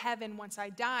go to heaven once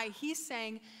I die? He's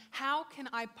saying, how can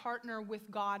I partner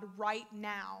with God right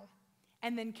now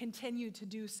and then continue to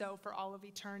do so for all of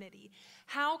eternity?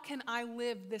 How can I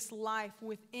live this life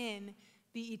within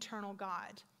the eternal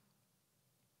God?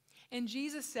 And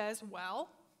Jesus says, well,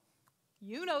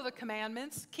 you know the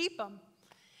commandments, keep them.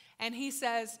 And he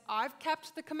says, I've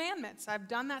kept the commandments. I've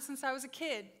done that since I was a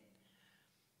kid.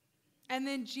 And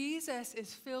then Jesus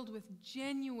is filled with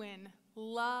genuine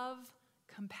love,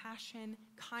 compassion,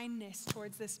 kindness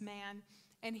towards this man.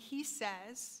 And he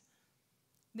says,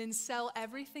 then sell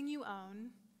everything you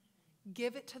own,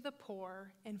 give it to the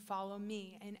poor, and follow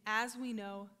me. And as we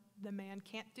know, the man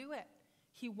can't do it.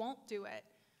 He won't do it.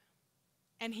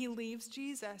 And he leaves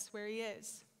Jesus where he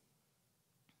is.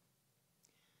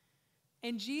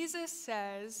 And Jesus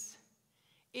says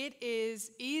it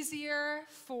is easier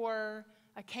for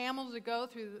a camel to go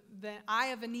through the eye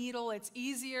of a needle. It's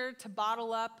easier to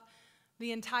bottle up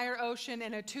the entire ocean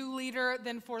in a 2-liter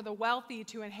than for the wealthy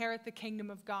to inherit the kingdom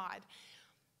of God.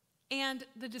 And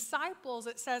the disciples,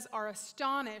 it says, are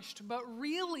astonished, but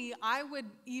really I would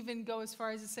even go as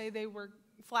far as to say they were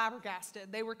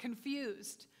flabbergasted. They were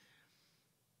confused.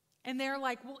 And they're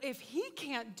like, well, if he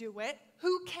can't do it,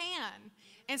 who can?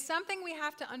 And something we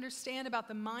have to understand about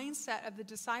the mindset of the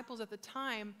disciples at the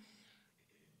time,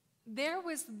 there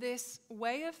was this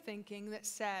way of thinking that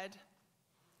said,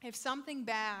 if something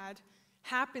bad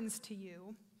happens to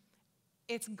you,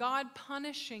 it's God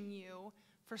punishing you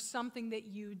for something that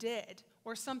you did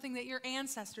or something that your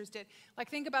ancestors did. Like,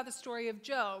 think about the story of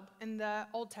Job in the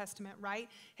Old Testament, right?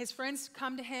 His friends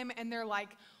come to him and they're like,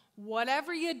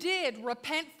 whatever you did,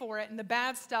 repent for it and the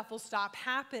bad stuff will stop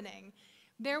happening.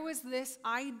 There was this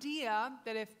idea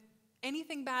that if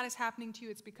anything bad is happening to you,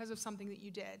 it's because of something that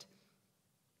you did.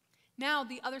 Now,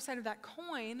 the other side of that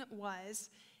coin was,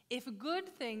 if good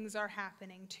things are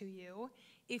happening to you,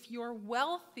 if you're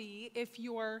wealthy, if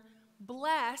you're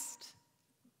blessed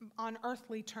on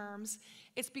earthly terms,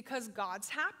 it's because God's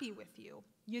happy with you.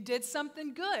 You did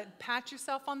something good. Pat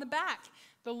yourself on the back.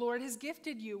 The Lord has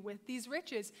gifted you with these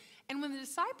riches. And when the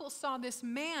disciples saw this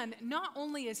man, not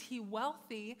only is he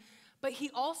wealthy, but he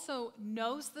also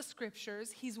knows the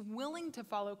scriptures. He's willing to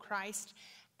follow Christ,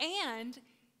 and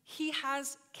he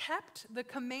has kept the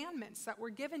commandments that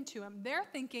were given to him. They're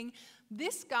thinking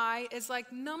this guy is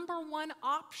like number one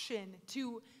option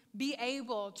to be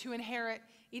able to inherit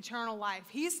eternal life.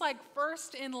 He's like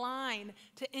first in line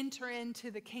to enter into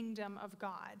the kingdom of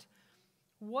God.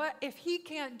 What if he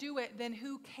can't do it, then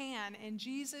who can? And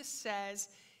Jesus says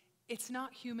it's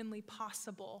not humanly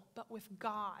possible, but with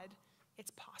God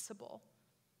it's possible.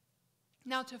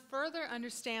 Now, to further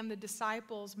understand the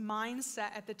disciples'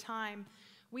 mindset at the time,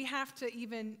 we have to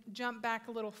even jump back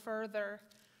a little further.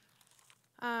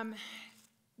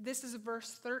 This is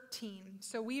verse 13.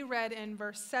 So we read in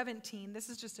verse 17. This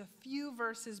is just a few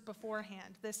verses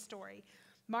beforehand, this story.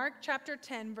 Mark chapter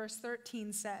 10, verse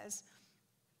 13 says,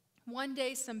 one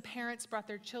day some parents brought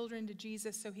their children to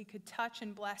Jesus so he could touch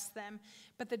and bless them,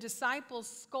 but the disciples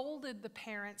scolded the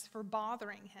parents for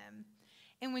bothering him.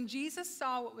 And when Jesus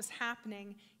saw what was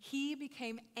happening, he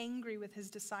became angry with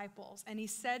his disciples, and he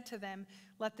said to them,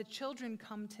 let the children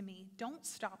come to me. Don't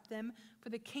stop them, for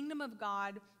the kingdom of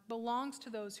God belongs to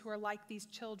those who are like these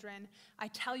children. I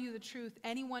tell you the truth,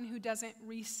 anyone who doesn't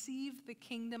receive the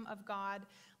kingdom of God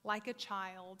like a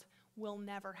child will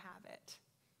never have it.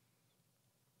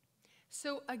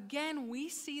 So again, we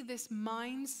see this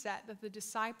mindset that the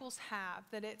disciples have,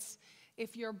 that it's,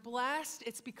 if you're blessed,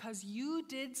 it's because you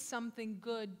did something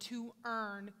good to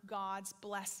earn God's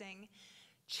blessing.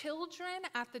 Children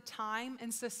at the time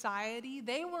in society,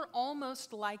 they were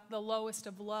almost like the lowest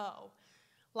of low,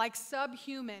 like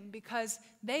subhuman, because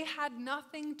they had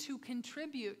nothing to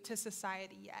contribute to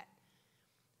society yet.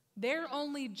 Their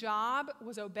only job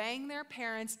was obeying their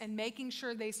parents and making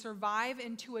sure they survive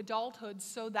into adulthood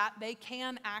so that they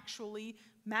can actually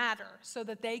matter, so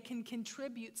that they can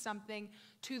contribute something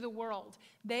to the world.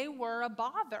 They were a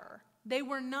bother. They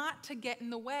were not to get in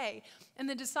the way. And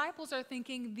the disciples are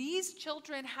thinking, these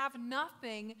children have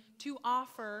nothing to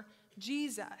offer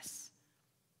Jesus.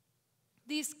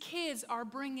 These kids are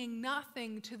bringing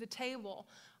nothing to the table.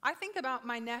 I think about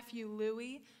my nephew,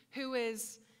 Louie,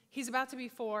 he's about to be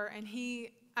 4, and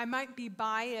I might be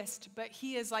biased, but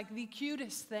he is like the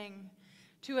cutest thing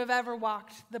to have ever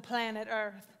walked the planet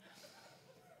Earth.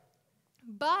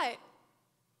 But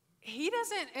he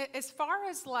doesn't, as far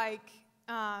as like,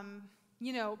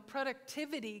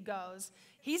 productivity goes,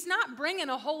 he's not bringing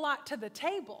a whole lot to the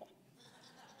table.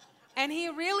 And he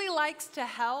really likes to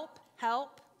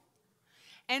help.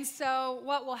 And so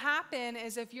what will happen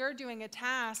is if you're doing a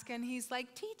task and he's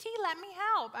like, TT, let me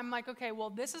help. I'm like, okay, well,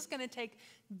 this is going to take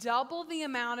double the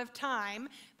amount of time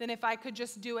than if I could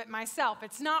just do it myself.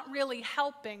 It's not really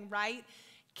helping, right?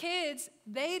 Kids,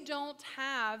 they don't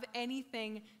have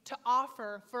anything to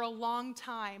offer for a long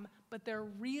time, but they're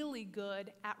really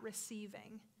good at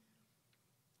receiving.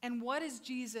 And what does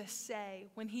Jesus say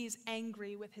when he's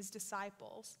angry with his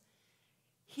disciples?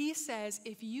 He says,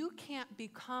 if you can't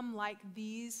become like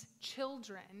these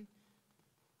children,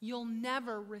 you'll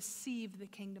never receive the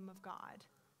kingdom of God.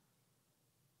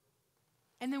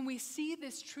 And then we see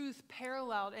this truth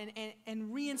paralleled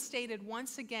and reinstated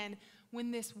once again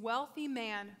when this wealthy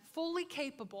man, fully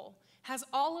capable, has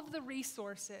all of the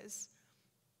resources.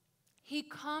 He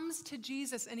comes to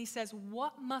Jesus and he says,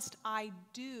 what must I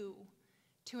do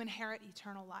to inherit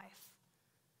eternal life?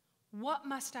 What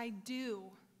must I do?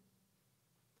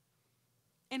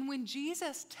 And when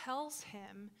Jesus tells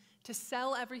him to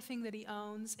sell everything that he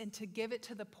owns and to give it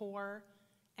to the poor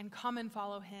and come and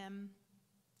follow him,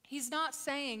 he's not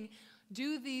saying,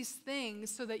 do these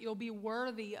things so that you'll be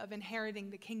worthy of inheriting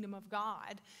the kingdom of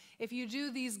God. If you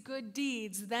do these good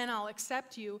deeds, then I'll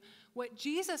accept you. What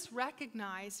Jesus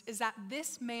recognized is that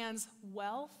this man's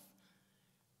wealth,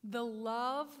 the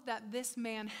love that this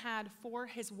man had for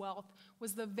his wealth,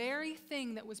 was the very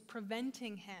thing that was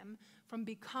preventing him from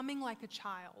becoming like a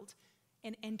child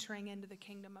and entering into the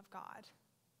kingdom of God.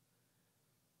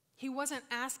 He wasn't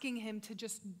asking him to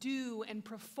just do and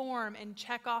perform and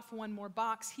check off one more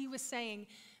box. He was saying,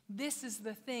 this is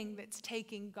the thing that's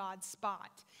taking God's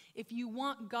spot. If you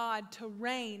want God to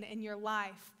reign in your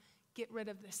life, get rid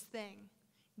of this thing.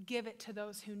 Give it to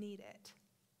those who need it.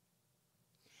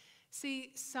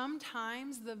 See,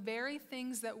 sometimes the very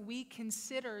things that we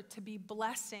consider to be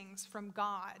blessings from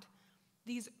God,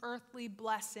 these earthly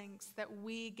blessings that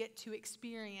we get to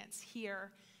experience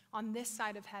here on this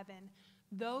side of heaven,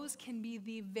 those can be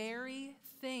the very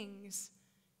things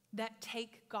that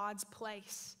take God's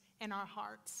place in our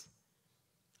hearts.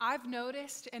 I've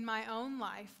noticed in my own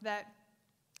life that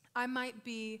I might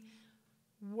be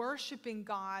worshiping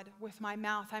God with my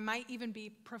mouth. I might even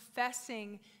be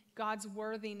professing God's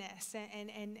worthiness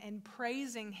and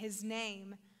praising his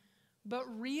name. But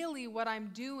really what I'm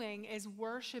doing is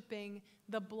worshiping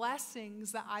the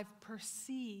blessings that I've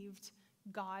perceived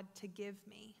God to give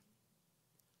me.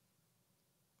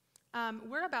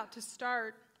 We're about to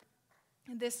start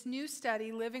this new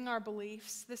study, Living Our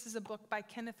Beliefs. This is a book by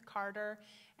Kenneth Carter.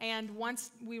 And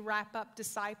once we wrap up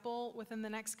Disciple within the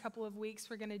next couple of weeks,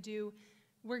 we're going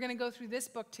to go through this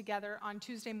book together on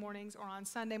Tuesday mornings or on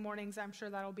Sunday mornings. I'm sure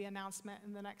that'll be an announcement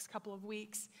in the next couple of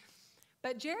weeks.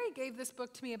 But Jerry gave this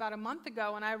book to me about a month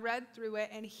ago, and I read through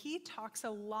it, and he talks a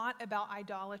lot about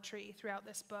idolatry throughout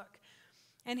this book.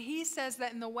 And he says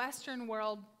that in the Western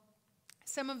world,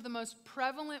 some of the most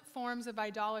prevalent forms of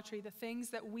idolatry, the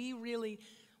things that we really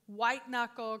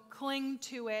white-knuckle, cling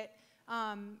to it,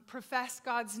 profess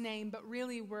God's name, but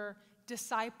really we're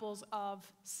disciples of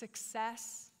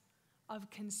success, of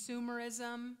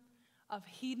consumerism, of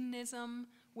hedonism,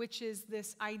 which is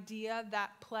this idea that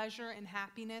pleasure and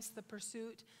happiness, the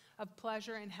pursuit of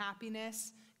pleasure and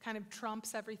happiness, kind of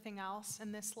trumps everything else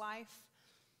in this life.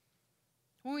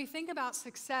 When we think about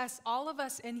success, all of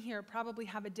us in here probably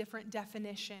have a different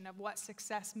definition of what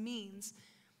success means.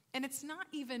 And it's not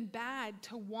even bad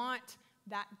to want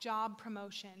that job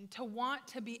promotion, to want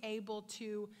to be able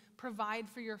to provide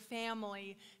for your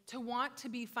family, to want to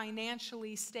be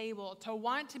financially stable, to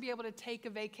want to be able to take a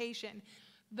vacation.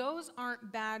 Those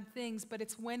aren't bad things, but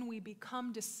it's when we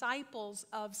become disciples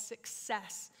of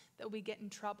success that we get in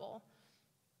trouble.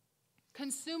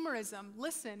 Consumerism.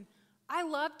 Listen, I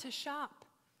love to shop.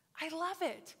 I love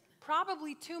it.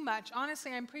 Probably too much.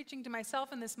 Honestly, I'm preaching to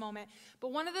myself in this moment.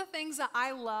 But one of the things that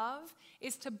I love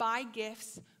is to buy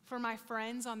gifts for my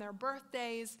friends on their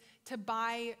birthdays, to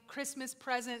buy Christmas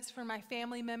presents for my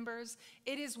family members.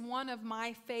 It is one of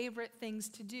my favorite things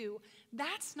to do.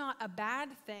 That's not a bad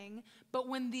thing, but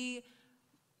when the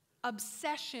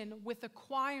obsession with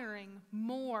acquiring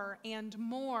more and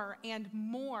more and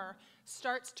more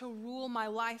starts to rule my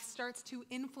life, starts to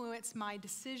influence my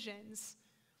decisions,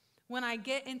 when I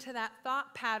get into that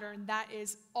thought pattern that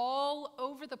is all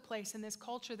over the place in this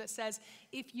culture that says,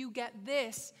 if you get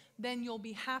this, then you'll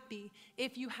be happy.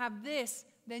 If you have this,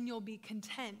 then you'll be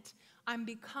content. I'm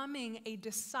becoming a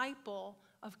disciple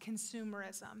of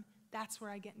consumerism. That's where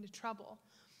I get into trouble.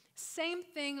 Same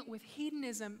thing with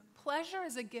hedonism. Pleasure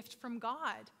is a gift from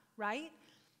God, right?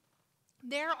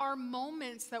 There are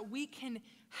moments that we can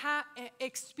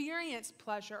experience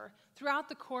pleasure throughout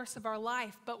the course of our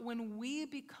life, but when we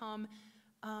become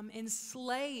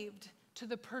enslaved to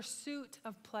the pursuit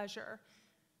of pleasure,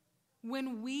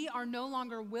 when we are no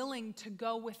longer willing to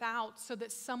go without so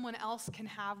that someone else can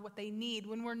have what they need,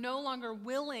 when we're no longer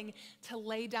willing to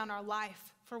lay down our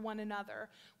life for one another,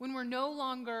 when we're no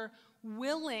longer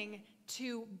willing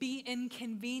to be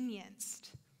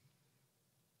inconvenienced,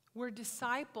 we're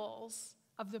disciples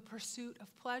of the pursuit of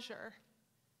pleasure,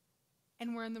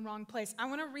 and we're in the wrong place. I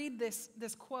want to read this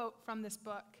quote from this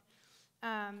book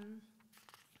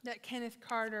that Kenneth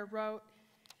Carter wrote.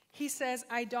 He says,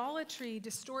 "Idolatry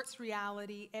distorts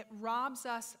reality. It robs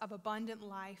us of abundant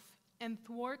life and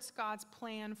thwarts God's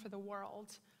plan for the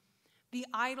world. The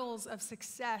idols of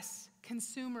success,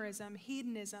 consumerism,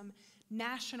 hedonism,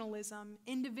 nationalism,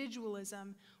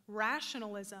 individualism,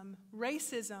 rationalism,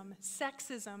 racism,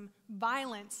 sexism,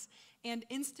 violence, and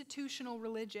institutional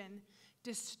religion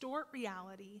distort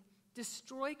reality,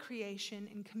 destroy creation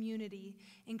and community,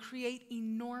 and create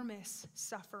enormous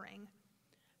suffering.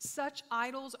 Such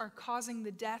idols are causing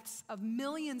the deaths of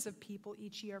millions of people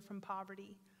each year from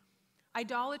poverty.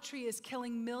 Idolatry is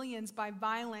killing millions by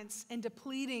violence and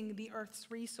depleting the earth's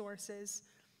resources.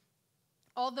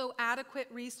 Although adequate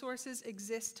resources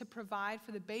exist to provide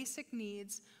for the basic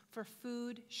needs for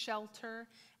food, shelter,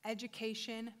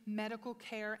 education, medical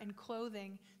care, and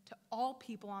clothing to all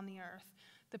people on the earth,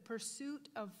 the pursuit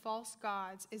of false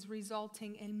gods is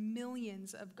resulting in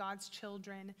millions of God's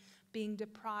children being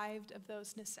deprived of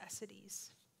those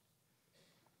necessities.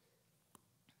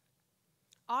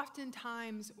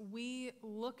 Oftentimes, we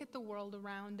look at the world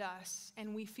around us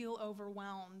and we feel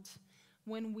overwhelmed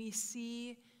when we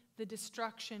see the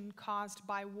destruction caused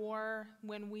by war,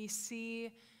 when we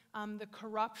see the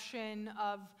corruption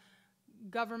of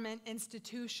government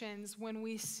institutions, when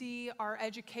we see our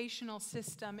educational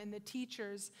system and the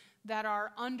teachers that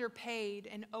are underpaid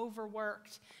and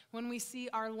overworked, when we see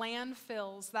our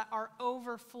landfills that are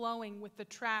overflowing with the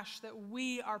trash that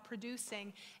we are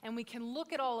producing, and we can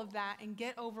look at all of that and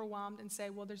get overwhelmed and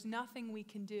say, well, there's nothing we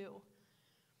can do.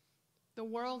 The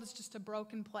world is just a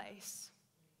broken place.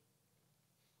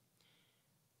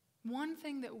 One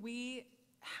thing that we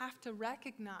have to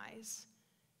recognize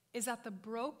is that the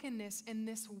brokenness in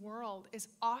this world is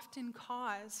often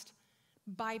caused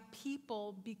by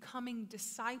people becoming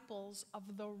disciples of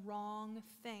the wrong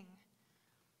thing.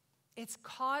 It's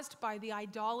caused by the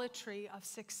idolatry of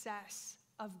success,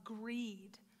 of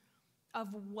greed, of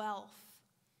wealth,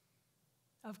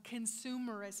 of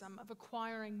consumerism, of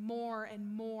acquiring more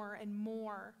and more and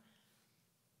more.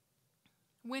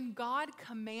 When God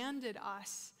commanded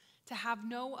us to have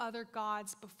no other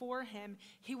gods before him,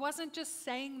 he wasn't just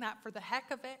saying that for the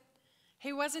heck of it.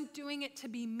 He wasn't doing it to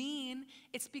be mean.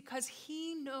 It's because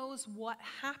he knows what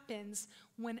happens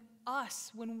when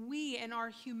we in our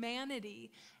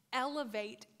humanity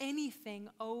elevate anything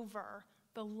over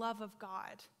the love of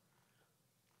God.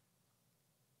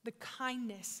 The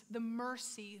kindness, the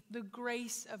mercy, the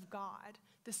grace of God,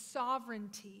 the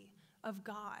sovereignty of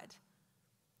God.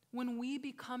 When we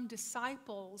become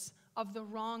disciples of the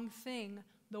wrong thing,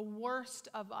 the worst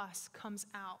of us comes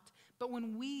out. But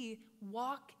when we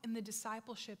walk in the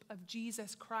discipleship of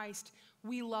Jesus Christ,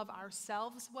 we love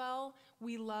ourselves well,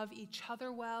 we love each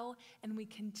other well, and we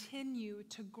continue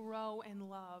to grow in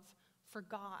love for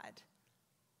God.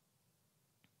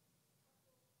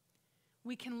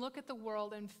 We can look at the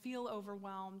world and feel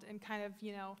overwhelmed and kind of,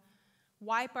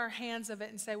 wipe our hands of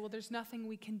it and say, well, there's nothing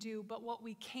we can do. But what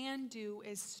we can do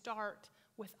is start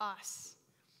with us.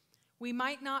 We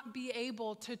might not be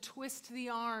able to twist the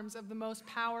arms of the most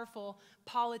powerful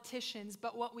politicians,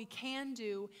 but what we can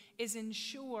do is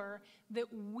ensure that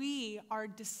we are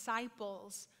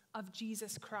disciples of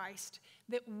Jesus Christ,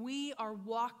 that we are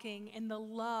walking in the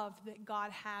love that God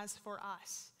has for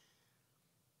us.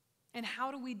 And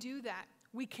how do we do that?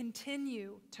 We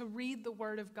continue to read the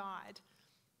Word of God.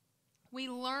 We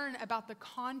learn about the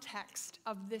context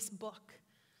of this book.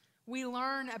 We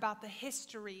learn about the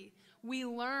history. We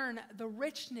learn the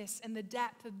richness and the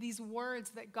depth of these words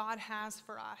that God has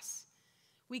for us.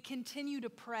 We continue to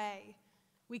pray.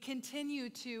 We continue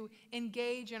to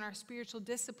engage in our spiritual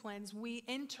disciplines. We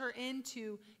enter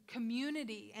into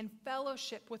community and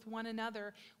fellowship with one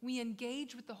another. We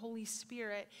engage with the Holy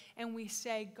Spirit and we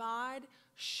say, God,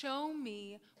 show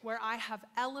me where I have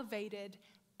elevated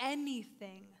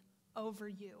anything over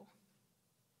you.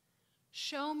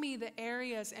 Show me the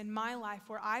areas in my life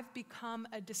where I've become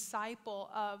a disciple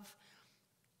of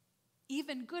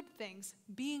even good things,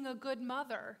 being a good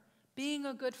mother, being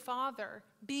a good father,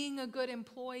 being a good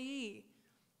employee,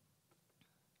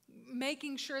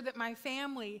 making sure that my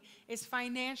family is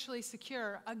financially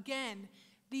secure. Again,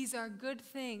 these are good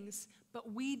things,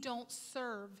 but we don't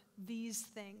serve these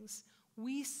things.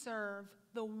 We serve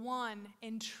the one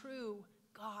and true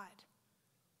God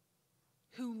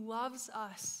who loves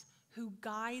us, who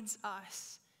guides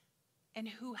us, and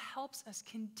who helps us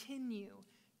continue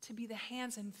to be the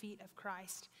hands and feet of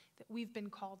Christ that we've been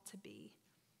called to be.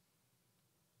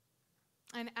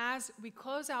 And as we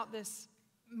close out this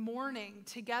morning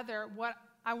together, what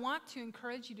I want to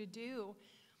encourage you to do,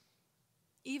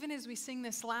 even as we sing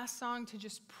this last song, to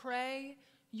just pray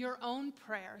your own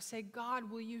prayer. Say,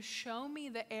 God, will you show me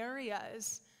the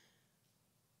areas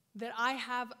that I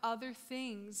have other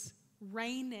things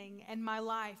reigning in my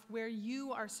life where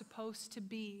you are supposed to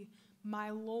be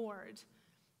my Lord?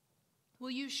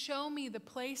 Will you show me the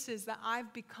places that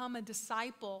I've become a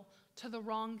disciple to the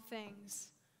wrong things?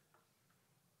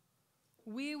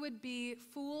 We would be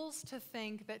fools to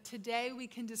think that today we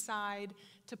can decide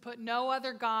to put no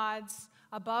other gods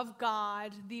above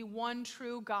God, the one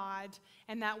true God,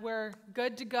 and that we're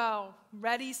good to go,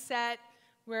 ready, set.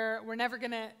 We're never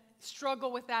going to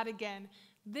struggle with that again.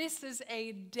 This is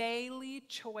a daily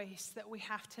choice that we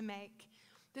have to make.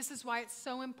 This is why it's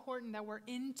so important that we're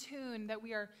in tune, that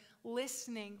we are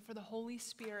listening for the Holy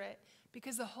Spirit,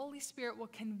 because the Holy Spirit will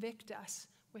convict us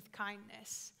with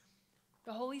kindness.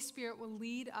 The Holy Spirit will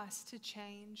lead us to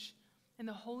change, and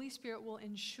the Holy Spirit will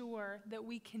ensure that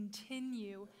we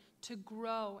continue to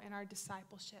grow in our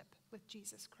discipleship with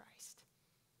Jesus Christ.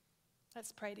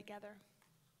 Let's pray together.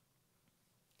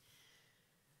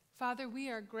 Father, we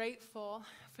are grateful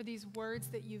for these words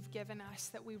that you've given us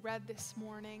that we read this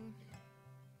morning.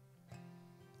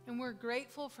 And we're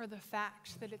grateful for the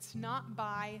fact that it's not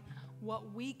by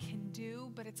what we can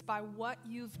do, but it's by what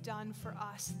you've done for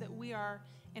us that we are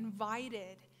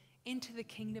invited into the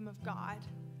kingdom of God.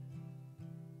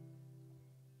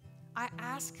 I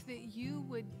ask that you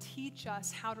would teach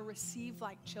us how to receive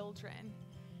like children,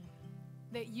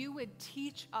 that you would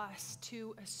teach us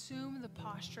to assume the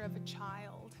posture of a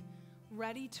child,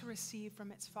 ready to receive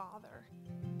from its father.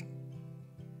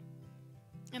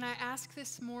 And I ask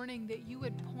this morning that you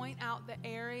would point out the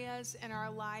areas in our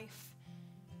life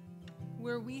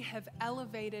where we have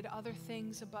elevated other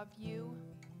things above you,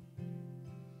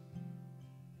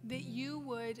 that you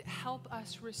would help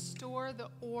us restore the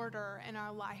order in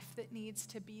our life that needs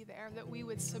to be there, that we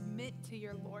would submit to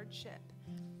your lordship,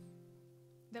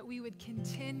 that we would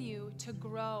continue to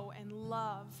grow and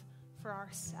love for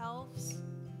ourselves,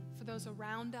 for those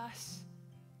around us,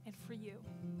 and for you,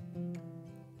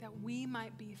 that we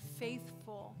might be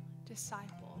faithful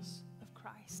disciples of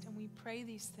Christ. And we pray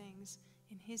these things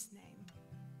in his name.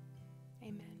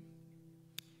 Amen.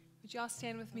 Would you all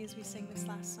stand with me as we sing this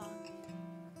last song?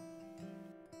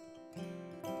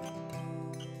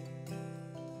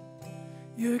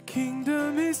 Your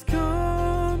kingdom is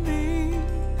coming,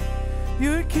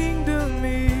 your kingdom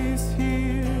is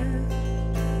here,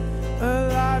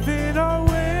 alive in our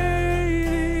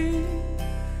waiting,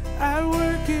 at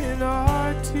work in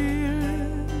our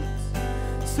tears.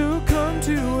 So come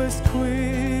to us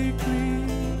quickly,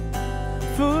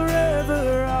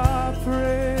 forever our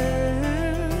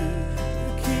prayer.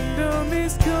 The kingdom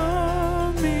is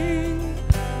coming,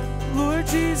 Lord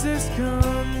Jesus,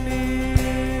 come near.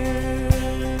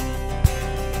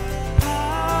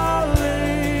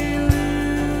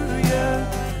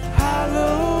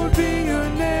 Hallowed be your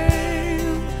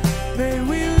name. May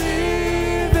we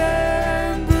live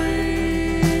and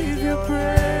breathe your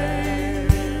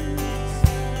praise.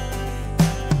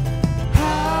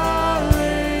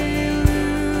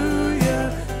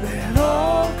 Hallelujah. Let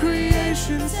all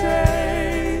creation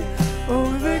say,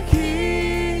 oh, the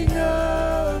King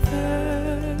of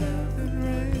heaven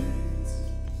reigns.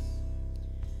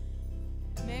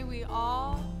 May we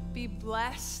all be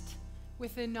blessed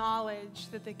with the knowledge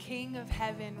that the King of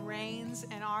heaven reigns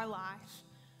in our life.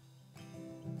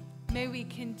 May we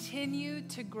continue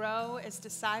to grow as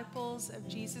disciples of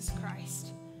Jesus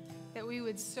Christ, that we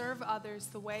would serve others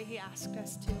the way he asked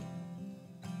us to.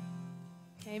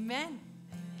 Amen.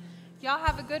 Y'all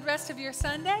have a good rest of your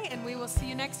Sunday, and we will see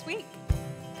you next week.